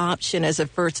good option as a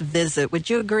first visit. Would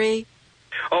you agree?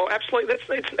 Oh, absolutely.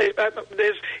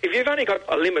 If you've only got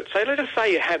a limit, so let us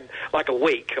say you had like a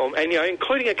week, and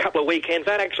including a couple of weekends,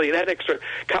 that extra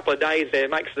couple of days there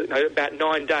makes it about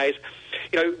 9 days.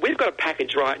 We've got a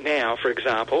package right now, for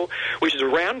example, which is a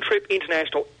round-trip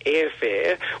international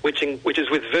airfare, which is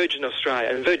with Virgin Australia.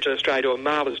 And Virgin Australia do a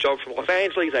marvellous job from Los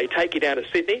Angeles. They take you down to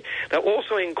Sydney. They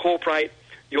also incorporate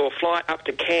your flight up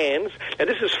to Cairns. Now,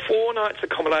 this is 4 nights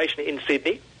accommodation in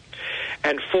Sydney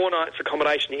and 4 nights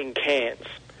accommodation in Cairns.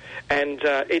 And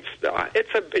it's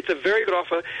a very good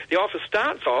offer. The offer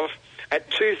starts off at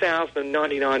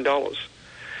 $2,099.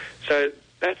 So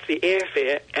that's the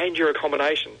airfare and your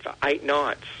accommodation for 8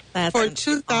 nights. That's for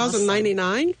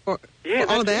 $2,099 for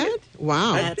all that? It.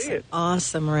 Wow. That's an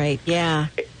awesome rate, yeah.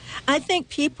 I think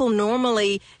people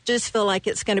normally just feel like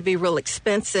it's going to be real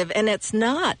expensive, and it's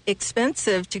not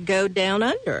expensive to go down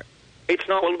under. It's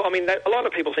not. Well, I mean, a lot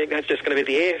of people think that's just going to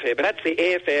be the airfare, but that's the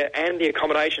airfare and the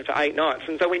accommodation for 8 nights.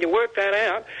 And so when you work that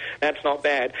out, that's not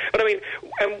bad. But I mean,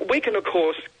 and we can, of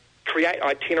course, create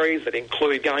itineraries that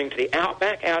include going to the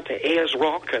outback, out to Ayers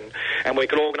Rock, and we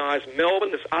can organise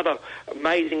Melbourne, this other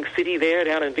amazing city there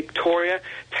down in Victoria,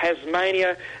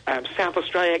 Tasmania, South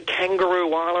Australia,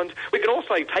 Kangaroo Island. We can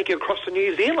also take you across to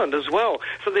New Zealand as well.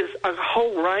 So there's a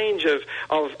whole range of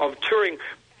touring.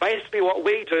 Basically what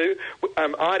we do,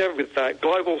 Ida, with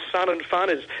Global Sun and Fun,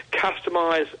 is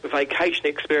customise vacation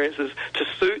experiences to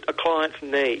suit a client's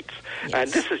needs. Yes.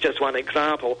 And this is just one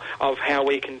example of how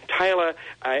we can tailor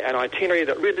an itinerary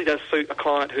that really does suit a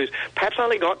client who's perhaps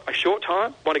only got a short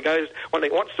time,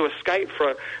 wants to escape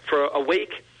for a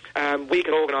week. We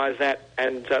can organise that,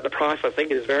 and the price, I think,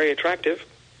 is very attractive.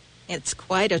 It's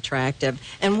quite attractive.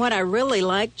 And what I really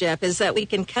like, Jeff, is that we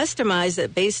can customize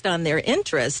it based on their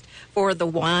interest. For the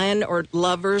wine or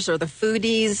lovers or the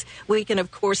foodies, we can,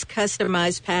 of course,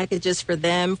 customize packages for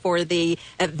them. For the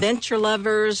adventure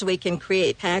lovers, we can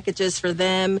create packages for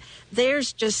them.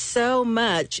 There's just so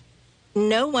much.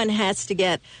 No one has to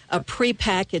get a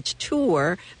prepackaged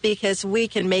tour because we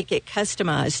can make it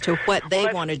customized to what they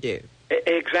want to do.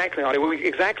 Exactly, Ida.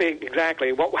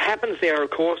 Exactly. What happens there, of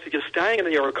course, is you're staying in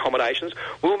your accommodations.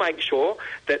 We'll make sure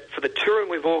that for the touring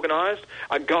we've organised,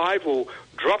 a guide will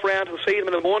drop around to see them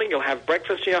in the morning. You'll have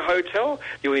breakfast in your hotel.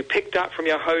 You'll be picked up from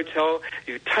your hotel.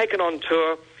 You're taken on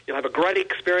tour. You'll have a great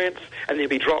experience, and then you'll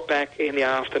be dropped back in the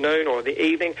afternoon or the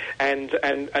evening, and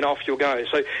off you'll go.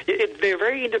 So they're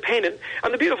very independent.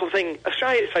 And the beautiful thing,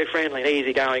 Australia is so friendly and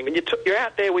easygoing. When you're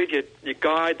out there with your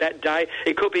guide that day,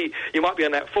 it could be you might be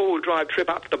on that 4-wheel drive trip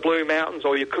up to the Blue Mountains,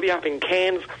 or you could be up in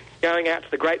Cairns going out to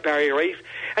the Great Barrier Reef,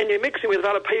 and you're mixing with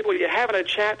other people, you're having a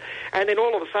chat, and then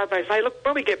all of a sudden they say, look,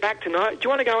 when we get back tonight, do you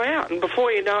want to go out? And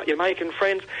before you know it, you're making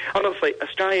friends. Honestly,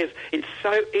 it's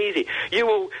so easy.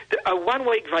 A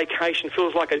 1-week vacation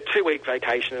feels like a 2-week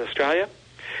vacation in Australia,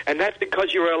 and that's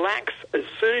because you relax as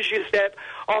soon as you step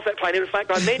off that plane. In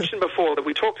fact, I mentioned before that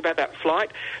we talked about that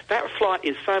flight. That flight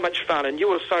is so much fun, and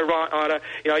you were so right, Ida.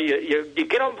 You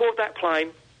get on board that plane,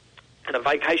 and the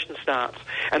vacation starts.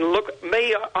 And look,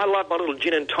 me, I love my little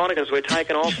gin and tonic as we're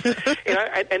taking off.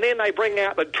 And then they bring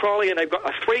out the trolley, and they've got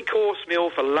a 3-course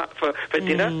meal for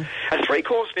dinner, a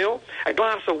 3-course meal, a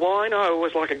glass of wine. I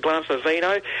always like a glass of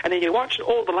vino. And then you're watching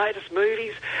all the latest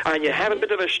movies, and you have a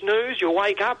bit of a snooze. You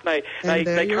wake up, and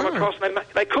they come across, and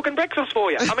they cooking breakfast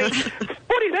for you. I mean,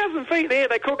 40,000 feet there,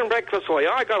 they're cooking breakfast for you.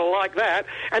 I got to like that.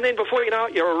 And then before you know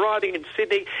it, you're arriving in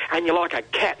Sydney, and you're like a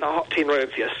cat in a hot tin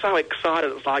roof. You're so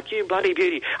excited. It's like, you bloody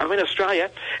beauty. I'm in Australia,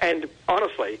 and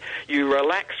honestly, you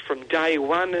relax from day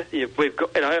one. We've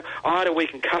got, either we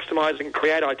can customise and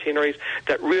create itineraries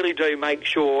that really do make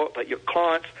sure that your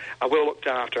clients are well looked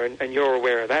after, and you're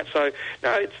aware of that. So,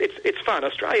 no, it's fun.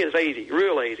 Australia's easy,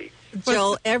 real easy.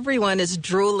 Joel, everyone is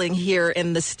drooling here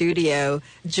in the studio.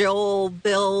 Joel,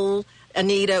 Bill,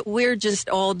 Anita, we're just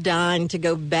all dying to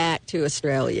go back to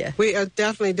Australia. We are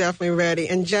definitely ready.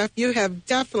 And Jeff, you have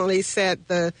definitely set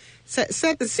the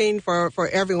scene for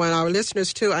everyone, our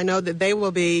listeners too. I know that they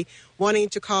will be wanting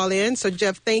to call in. So,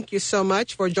 Jeff, thank you so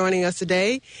much for joining us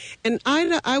today. And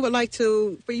Ida, I would like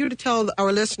for you to tell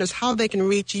our listeners how they can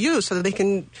reach you so that they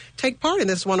can take part in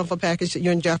this wonderful package that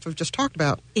you and Jeff have just talked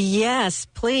about. Yes,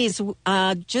 please.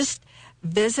 Just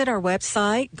visit our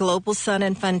website,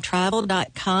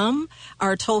 globalsunandfuntravel.com.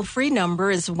 Our toll-free number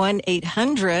is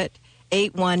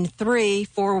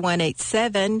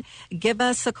 1-800-813-4187. Give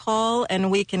us a call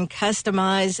and we can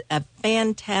customize a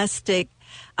fantastic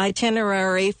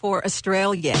itinerary for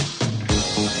Australia.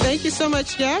 Thank you so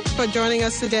much, Jeff, for joining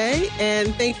us today.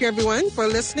 And thank you, everyone, for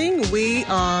listening. We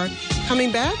are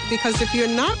coming back because if you're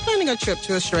not planning a trip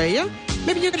to Australia,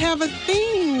 maybe you could have a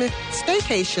theme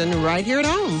staycation right here at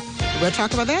home. We'll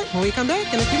talk about that when we come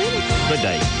back in a few minutes. Good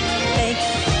day. Thanks.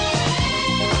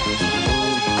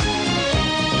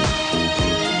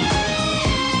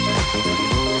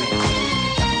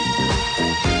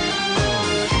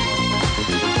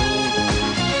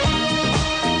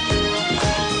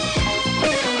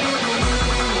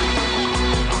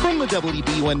 The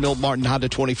WDUN Milt Martin Honda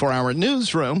 24-hour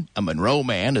newsroom. A Monroe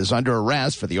man is under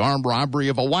arrest for the armed robbery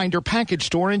of a Winder package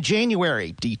store in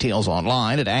January. Details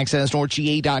online at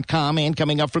accessnorthga.com and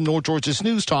coming up from North Georgia's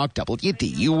News Talk,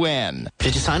 WDUN.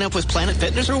 Did you sign up with Planet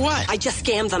Fitness or what? I just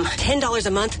scammed them. $10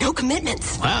 a month, no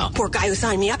commitments. Wow. Poor guy who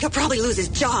signed me up, he'll probably lose his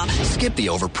job. Skip the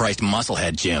overpriced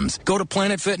musclehead gyms. Go to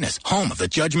Planet Fitness, home of the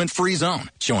judgment-free zone.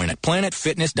 Join at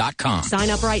planetfitness.com. Sign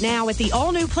up right now at the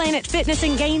all-new Planet Fitness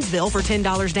in Gainesville for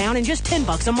 $10 down and just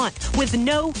 $10 a month with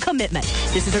no commitment.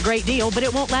 This is a great deal, but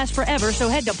it won't last forever, so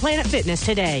head to Planet Fitness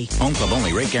today. Home club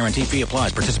only. Rate guarantee fee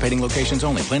applies. Participating locations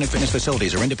only. Planet Fitness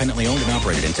facilities are independently owned and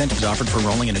operated. Incentives offered for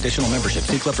enrolling in additional membership.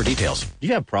 See club for details. Do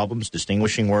you have problems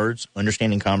distinguishing words,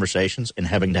 understanding conversations, and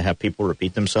having to have people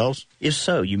repeat themselves? If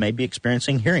so, you may be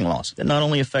experiencing hearing loss that not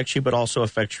only affects you but also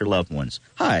affects your loved ones.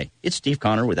 Hi, it's Steve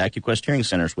Connor with AccuQuest Hearing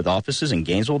Centers with offices in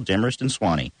Gainesville, Demorest, and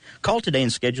Suwanee. Call today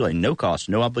and schedule a no-cost,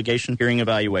 no-obligation hearing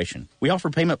evaluation. We offer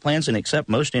payment plans and accept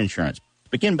most insurance.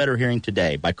 Begin better hearing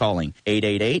today by calling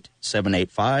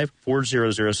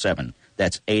 888-785-4007.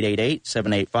 That's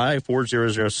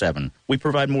 888-785-4007. We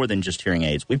provide more than just hearing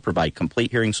aids. We provide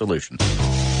complete hearing solutions.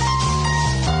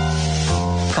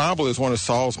 Travel is one of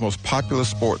Saul's most popular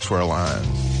sportswear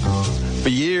lines. For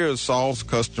years, Saul's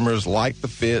customers like the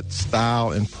fit,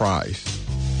 style, and price.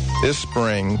 This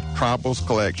spring, Travel's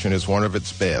collection is one of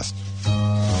its best.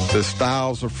 The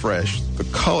styles are fresh. The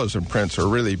colors and prints are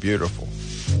really beautiful.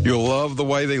 You'll love the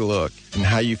way they look and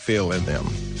how you feel in them.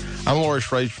 I'm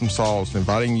Loris Rage from Saul's,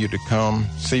 inviting you to come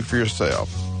see for yourself.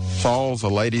 Saul's, a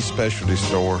ladies' specialty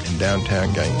store in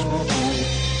downtown Gainesville.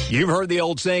 You've heard the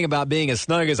old saying about being as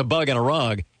snug as a bug in a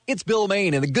rug. It's Bill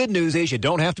Main, and the good news is you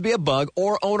don't have to be a bug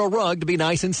or own a rug to be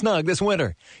nice and snug this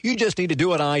winter. You just need to do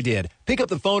what I did. Pick up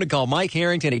the phone and call Mike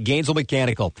Harrington at Gainesville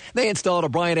Mechanical. They installed a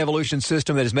Bryant Evolution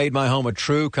system that has made my home a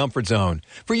true comfort zone.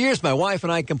 For years, my wife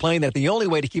and I complained that the only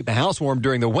way to keep the house warm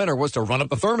during the winter was to run up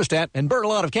the thermostat and burn a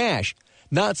lot of cash.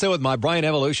 Not so with my Bryant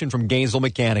Evolution from Gainesville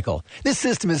Mechanical. This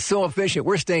system is so efficient,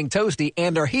 we're staying toasty,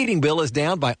 and our heating bill is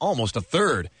down by almost a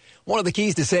third. One of the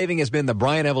keys to saving has been the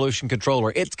Bryant Evolution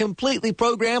controller. It's completely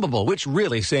programmable, which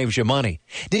really saves you money.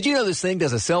 Did you know this thing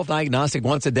does a self-diagnostic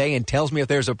once a day and tells me if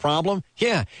there's a problem?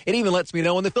 Yeah, it even lets me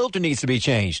know when the filter needs to be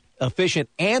changed. Efficient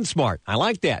and smart. I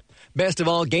like that. Best of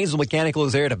all, Gainesville Mechanical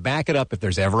is there to back it up if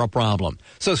there's ever a problem.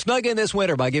 So snug in this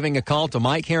winter by giving a call to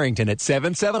Mike Harrington at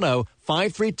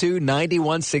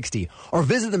 770-532-9160 or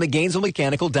visit them at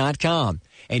GainesvilleMechanical.com.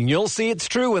 And you'll see it's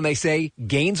true when they say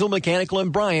Gainesville Mechanical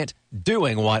and Bryant,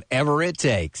 doing whatever it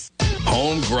takes.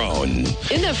 Homegrown.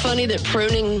 Isn't it funny that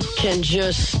pruning can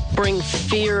just bring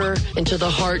fear into the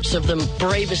hearts of the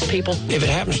bravest people? If it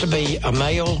happens to be a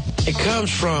male, it comes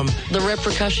from the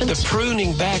repercussions, the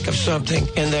pruning back of something,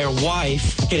 and their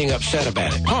wife getting upset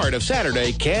about it. Part of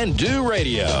Saturday Can Do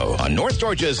Radio on North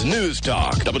Georgia's News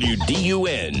Talk,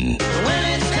 WDUN. When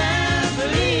it's time for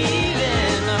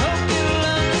leaving, I hope you'll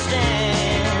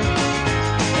understand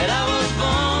that I was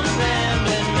born a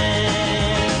rambling man.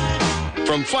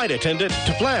 From flight attendant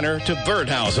to planner to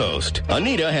birdhouse host,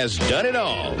 Anita has done it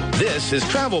all. This is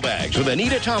Travel Bags with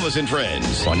Anita Thomas and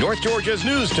Friends on North Georgia's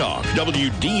News Talk,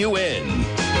 WDUN.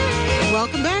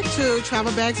 Welcome back to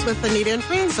Travel Bags with Anita and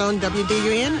Friends on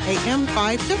WDUN AM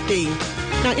 550.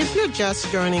 Now, if you're just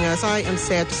joining us, I am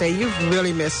sad to say you've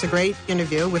really missed a great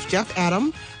interview with Jeff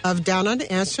Adam of Down Under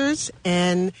Answers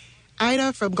and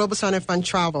Ida from Global Sun and Fun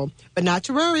Travel. But not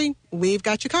to worry, we've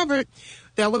got you covered.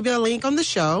 There will be a link on the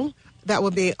show that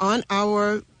will be on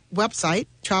our website,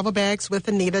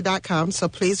 travelbagswithanita.com. So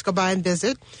please go by and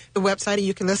visit the website and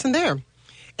you can listen there.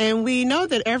 And we know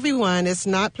that everyone is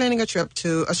not planning a trip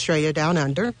to Australia down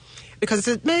under, because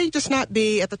it may just not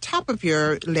be at the top of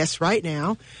your list right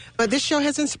now, but this show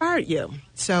has inspired you.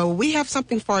 So we have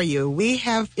something for you. We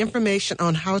have information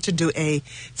on how to do a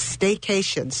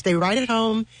staycation. Stay right at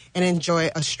home and enjoy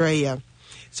Australia.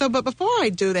 So, but before I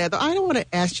do that, though, I want to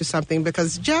ask you something,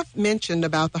 because Jeff mentioned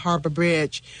about the Harbor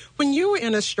Bridge. When you were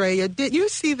in Australia, did you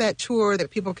see that tour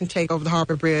that people can take over the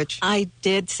Harbor Bridge? I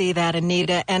did see that,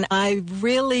 Anita, and I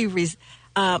really...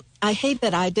 I hate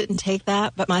that I didn't take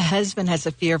that, but my husband has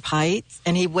a fear of heights,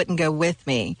 and he wouldn't go with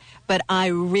me. But I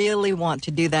really want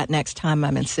to do that next time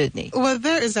I'm in Sydney. Well,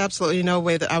 there is absolutely no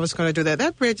way that I was going to do that.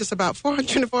 That bridge is about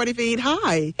 440 feet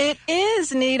high. It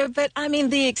is, Nita, but I mean,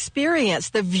 the experience,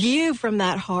 the view from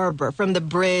that harbor, from the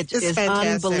bridge is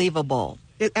fantastic. Unbelievable.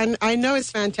 And I know it's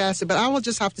fantastic, but I will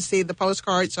just have to see the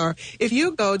postcards, or if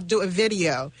you go, do a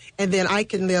video, and then I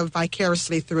can live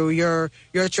vicariously through your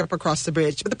trip across the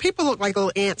bridge. But the people look like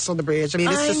little ants on the bridge. I mean,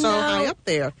 it's just so high up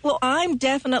there. Well, I'm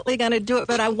definitely going to do it,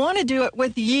 but I want to do it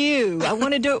with you. I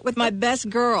want to do it with my best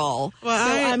girl. Well,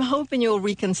 so I'm hoping you'll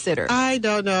reconsider. I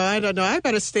don't know. I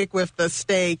better stick with the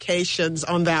staycations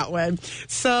on that one.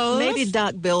 So maybe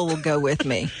Doc Bill will go with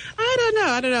me. I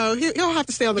don't know. He'll have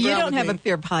to stay on the ground. You don't have a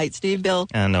fear of heights, do you, Bill?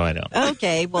 No, I don't.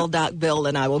 Okay, well, Doc Bill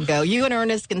and I will go. You and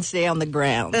Ernest can stay on the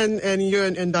ground. And you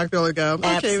and Doc Bill will go.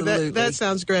 Absolutely. Okay, that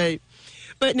sounds great.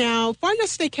 But now, for your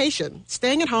staycation,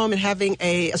 staying at home and having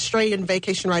a Australian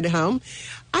vacation right at home,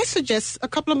 I suggest a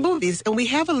couple of movies. And we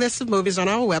have a list of movies on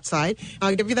our website.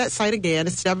 I'll give you that site again.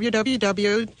 It's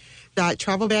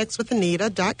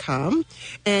www.travelbagswithanita.com,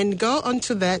 and go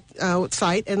onto that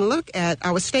site and look at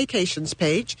our staycations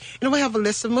page, and we'll have a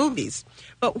list of movies.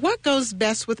 But what goes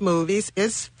best with movies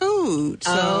is food.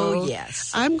 So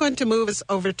yes. I'm going to move us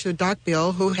over to Doc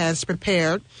Bill, who has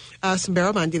prepared some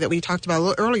barramundi that we talked about a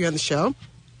little earlier in the show.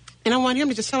 And I want him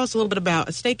to just tell us a little bit about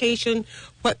a staycation,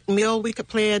 what meal we could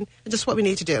plan, and just what we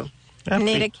need to do.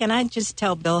 Anita, can I just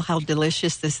tell Bill how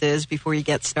delicious this is before you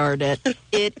get started?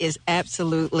 It is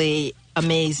absolutely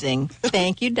amazing.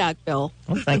 Thank you, Doc Bill.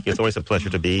 Well, thank you. It's always a pleasure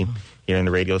to be here in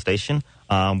the radio station.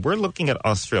 We're looking at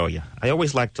Australia. I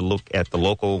always like to look at the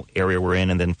local area we're in,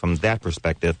 and then from that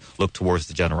perspective, look towards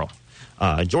the general.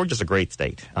 Georgia's a great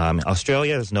state.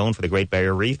 Australia is known for the Great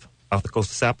Barrier Reef. Off the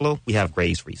coast of Sapelo, we have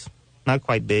Gray's Reef. Not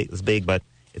quite as big, but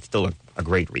it's still a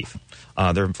great reef.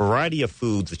 There are a variety of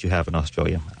foods that you have in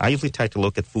Australia. I usually try to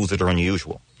look at foods that are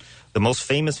unusual. The most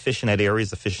famous fish in that area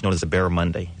is a fish known as the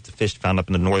barramundi. It's a fish found up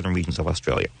in the northern regions of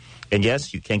Australia. And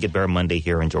yes, you can get barramundi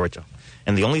here in Georgia.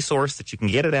 And the only source that you can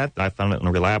get it at, that I found it in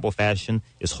a reliable fashion,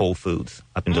 is Whole Foods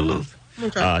up in Duluth.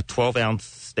 Okay. 12-ounce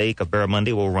steak of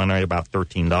barramundi will run at about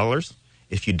 $13.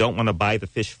 If you don't want to buy the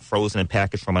fish frozen and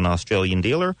packaged from an Australian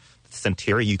dealer,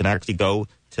 Centuria, you can actually go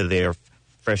to their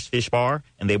fresh fish bar,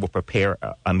 and they will prepare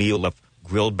a meal of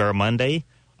grilled barramundi,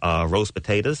 roast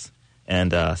potatoes,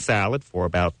 and salad for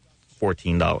about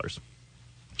 $14.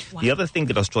 Wow. The other thing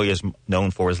that Australia is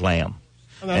known for is lamb.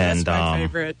 Oh, that's my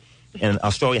favorite. And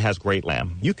Australia has great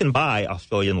lamb. You can buy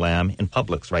Australian lamb in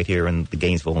Publix right here in the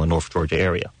Gainesville and North Georgia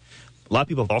area. A lot of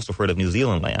people have also heard of New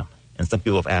Zealand lamb, and some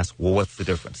people have asked, well, what's the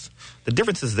difference? The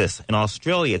difference is this. In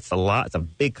Australia, it's a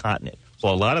big continent. So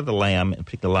a lot of the lamb, and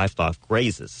particularly livestock,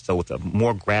 grazes. So it's a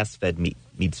more grass-fed meat.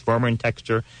 Meat's firmer in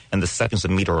texture, and the sections of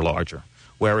meat are larger.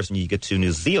 Whereas when you get to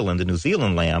New Zealand, the New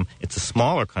Zealand lamb, it's a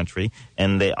smaller country,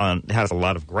 and it has a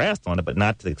lot of grass on it, but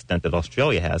not to the extent that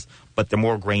Australia has. But they're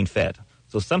more grain-fed.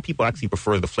 So some people actually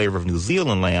prefer the flavor of New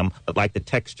Zealand lamb, but like the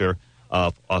texture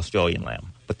of Australian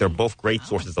lamb. But they're both great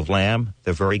sources of lamb.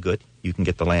 They're very good. You can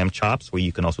get the lamb chops, or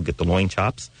you can also get the loin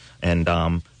chops and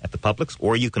at the Publix,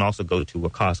 or you can also go to a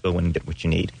Costco and get what you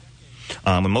need.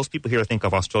 When most people here think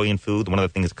of Australian food, one of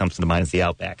the things that comes to mind is the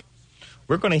Outback.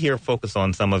 We're going to here focus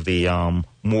on some of the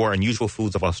more unusual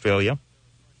foods of Australia,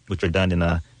 which are done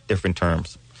in different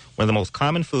terms. One of the most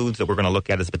common foods that we're going to look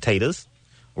at is potatoes.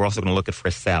 We're also going to look at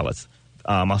fresh salads.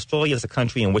 Australia is a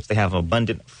country in which they have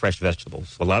abundant fresh vegetables.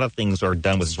 So a lot of things are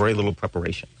done with very little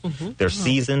preparation. Mm-hmm. They're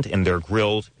seasoned and they're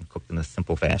grilled and cooked in a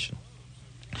simple fashion.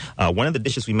 One of the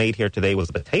dishes we made here today was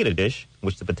a potato dish,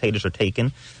 which the potatoes are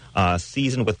taken,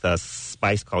 seasoned with a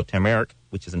spice called turmeric,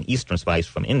 which is an eastern spice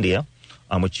from India,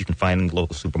 which you can find in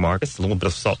local supermarkets, a little bit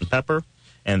of salt and pepper,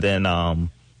 and then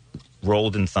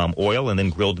rolled in some oil and then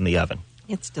grilled in the oven.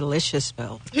 It's delicious,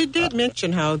 Bill. He did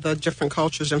mention how the different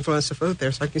cultures influence the food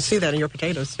there, so I can see that in your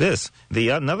potatoes. This.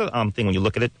 Another thing when you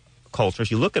look at it,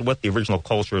 cultures, you look at what the original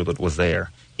culture that was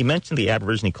there. He mentioned the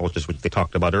Aborigine cultures, which they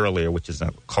talked about earlier, which is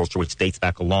a culture which dates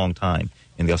back a long time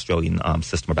in the Australian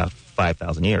system, about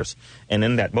 5,000 years. And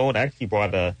in that mode, I actually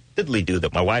brought a diddly-do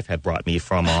that my wife had brought me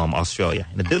from Australia.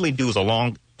 And the diddly-do is a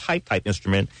long pipe-type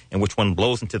instrument in which one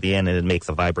blows into the end and it makes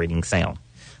a vibrating sound.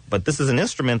 But this is an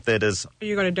instrument that is... Are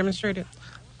you going to demonstrate it?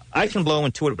 I can blow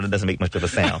into it, but it doesn't make much of a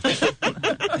sound.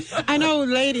 I know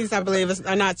ladies, I believe,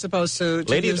 are not supposed to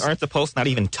ladies aren't supposed to not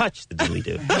even touch the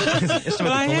didgeridoo. It's an instrument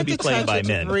that can only be played by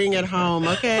men. Bring it home,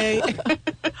 okay?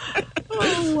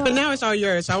 But now it's all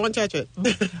yours, so I won't touch it.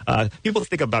 People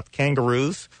think about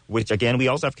kangaroos, which, again, we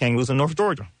also have kangaroos in North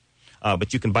Georgia.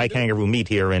 But you can buy kangaroo meat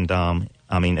here in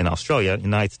Australia. In the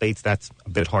United States, that's a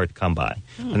bit hard to come by.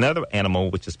 Another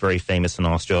animal which is very famous in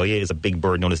Australia is a big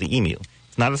bird known as the emu.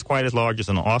 It's not as quite as large as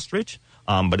an ostrich,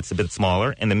 but it's a bit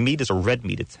smaller. And the meat is a red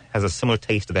meat. It has a similar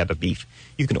taste to that of beef.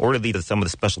 You can order these at some of the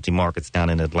specialty markets down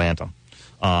in Atlanta.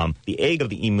 The egg of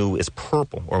the emu is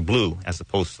purple or blue as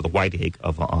opposed to the white egg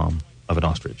of an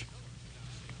ostrich.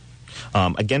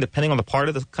 Again, depending on the part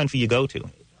of the country you go to,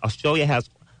 Australia has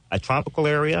a tropical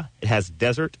area. It has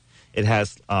desert. It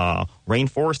has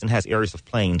rainforest and has areas of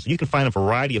plains. You can find a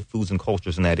variety of foods and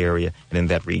cultures in that area and in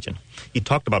that region. You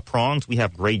talked about prawns. We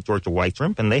have great Georgia white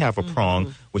shrimp, and they have a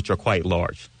prong which are quite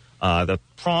large. The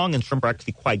prong and shrimp are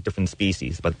actually quite different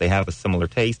species, but they have a similar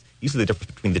taste. Usually the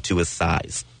difference between the two is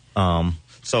size.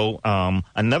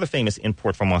 Another famous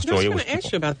import from Australia. I was going to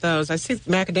ask you about those. I see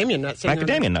macadamia nuts.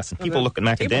 Macadamia nuts. And people look at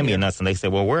macadamia nuts and they say,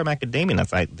 well, where are macadamia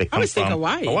nuts? They come always think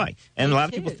Hawaii. And a lot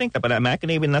of people think that, but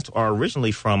macadamia nuts are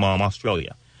originally from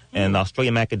Australia. And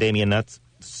Australian macadamia nuts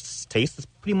taste is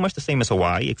pretty much the same as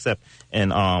Hawaii, except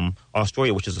in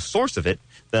Australia, which is the source of it,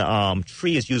 the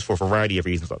tree is used for a variety of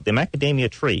reasons. The macadamia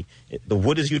tree, the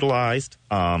wood is utilized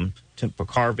for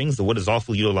carvings. The wood is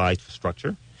also utilized for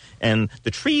structure. And the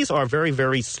trees are very,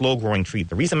 very slow-growing trees.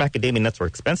 The reason macadamia nuts are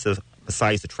expensive,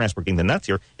 besides the transporting the nuts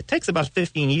here, it takes about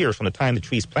 15 years from the time the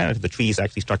tree is planted to the trees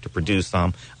actually start to produce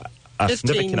a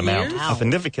significant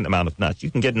amount of nuts. You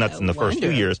can get nuts in the first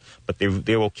 2 years, but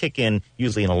they will kick in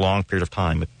usually in a long period of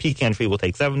time. A pecan tree will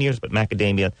take 7 years, but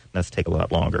macadamia nuts take a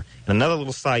lot longer. And another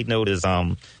little side note is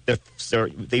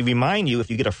they remind you,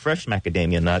 if you get a fresh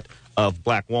macadamia nut, of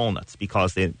black walnuts,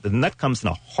 because the nut comes in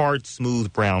a hard,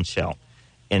 smooth, brown shell.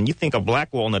 And you think a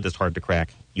black walnut is hard to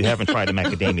crack. You haven't tried a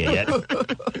macadamia yet.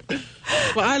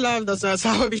 Well, I love those nuts.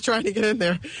 I would be trying to get in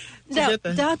there. Now,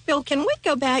 Doc Bill, can we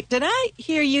go back? Did I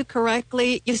hear you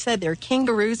correctly? You said there are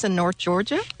kangaroos in North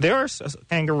Georgia? There are a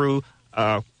kangaroo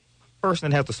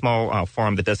person that has a small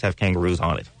farm that does have kangaroos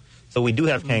on it. So we do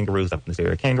have kangaroos up in this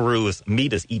area.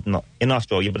 Meat is eaten in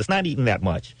Australia, but it's not eaten that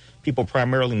much. People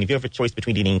primarily, if you have a choice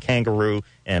between eating kangaroo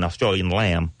and Australian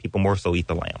lamb, people more so eat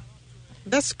the lamb.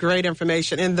 That's great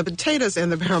information. And the potatoes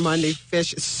and the barramundi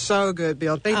fish is so good,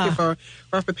 Bill. Thank you for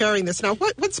preparing this. Now,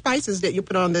 what spices did you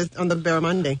put on the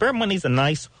barramundi? Barramundi is a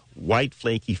nice, white,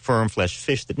 flaky, firm flesh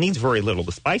fish that needs very little.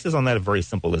 The spices on that are very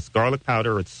simple. It's garlic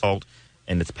powder, it's salt,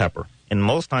 and it's pepper. And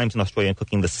most times in Australian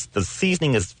cooking, the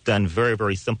seasoning is done very,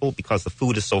 very simple because the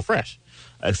food is so fresh.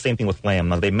 Same thing with lamb.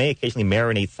 Now, they may occasionally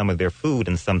marinate some of their food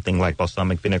in something like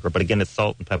balsamic vinegar, but again, it's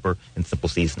salt and pepper and simple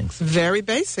seasonings. Very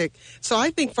basic. So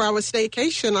I think for our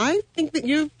staycation, I think that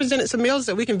you presented some meals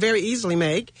that we can very easily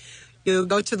make. You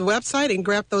go to the website and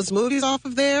grab those movies off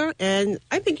of there, and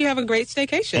I think you have a great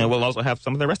staycation. And we'll also have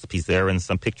some of the recipes there and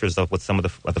some pictures of what some of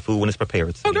the food when it's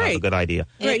prepared. So great. You have a good idea.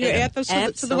 Great. You add those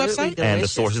to the website? Delicious. And the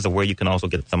sources of where you can also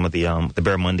get some of the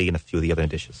barramundi and a few of the other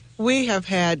dishes. We have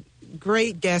had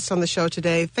great guests on the show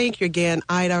today. Thank you again,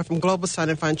 Ida from Global Sun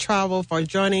and Fun Travel, for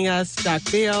joining us. Doc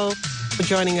Bill for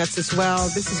joining us as well.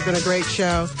 This has been a great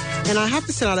show. And I have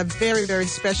to send out a very, very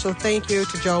special thank you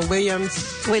to Joel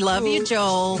Williams. We love you,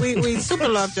 Joel. We super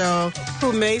love Joel,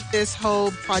 who made this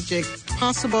whole project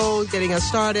possible, getting us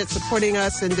started, supporting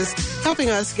us, and just helping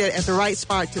us get at the right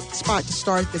spot to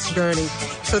start this journey.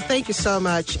 So thank you so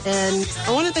much. And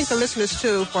I want to thank the listeners,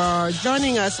 too, for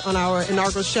joining us on our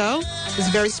inaugural show. It's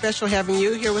very special having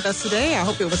you here with us today. I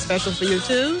hope it was special for you,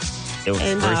 too. It was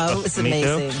very special it's for me,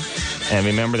 amazing. Too. And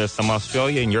remember, there's some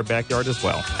Australia in your backyard as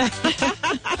well.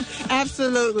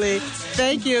 Absolutely.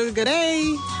 Thank you. Good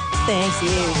day. Thank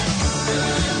you.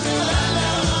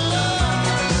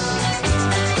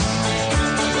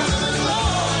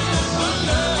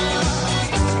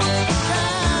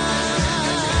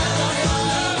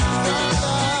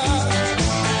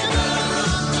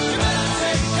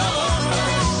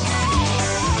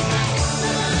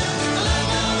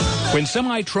 When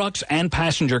semi-trucks and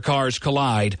passenger cars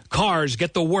collide, cars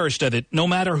get the worst of it, no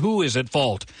matter who is at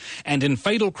fault. And in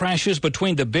fatal crashes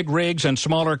between the big rigs and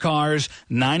smaller cars,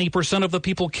 90% of the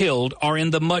people killed are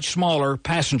in the much smaller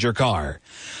passenger car.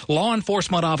 Law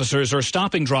enforcement officers are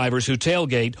stopping drivers who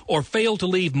tailgate or fail to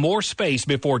leave more space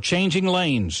before changing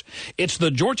lanes. It's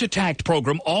the Georgia TACT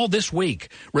program all this week.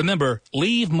 Remember,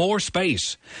 leave more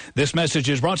space. This message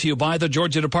is brought to you by the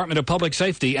Georgia Department of Public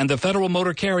Safety and the Federal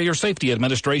Motor Carrier Safety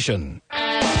Administration. Wilson.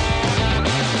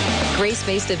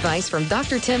 Grace-based advice from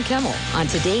Dr. Tim Kimmel on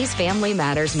today's Family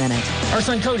Matters Minute. Our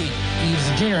son Cody, he was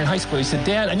a junior in high school. He said,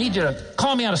 Dad, I need you to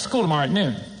call me out of school tomorrow at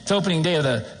noon. It's opening day of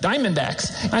the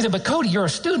Diamondbacks. And I said, but Cody, you're a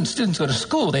student. Students go to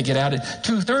school. They get out at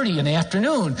 2:30 in the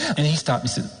afternoon. And he stopped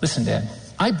me and said, listen, Dad,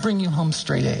 I bring you home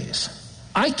straight A's.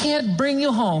 I can't bring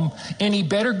you home any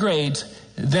better grades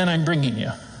than I'm bringing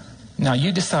you. Now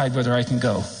you decide whether I can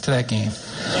go to that game.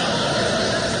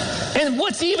 And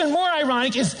what's even more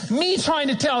ironic is me trying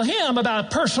to tell him about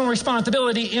personal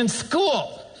responsibility in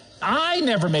school. I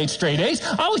never made straight A's.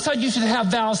 I always thought you should have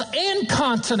vowels and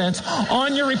consonants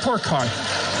on your report card.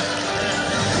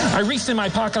 I reached in my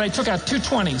pocket, I took out 2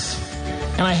 20s,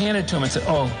 and I handed it to him and said,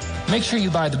 oh, make sure you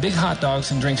buy the big hot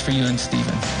dogs and drinks for you and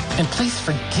Steven. And please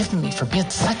forgive me for being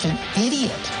such an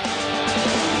idiot.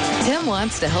 Tim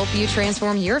wants to help you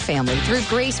transform your family through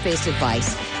grace-based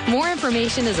advice. More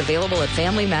information is available at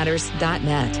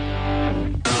FamilyMatters.net.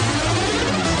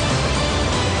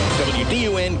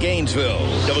 WDUN Gainesville,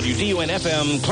 WDUN FM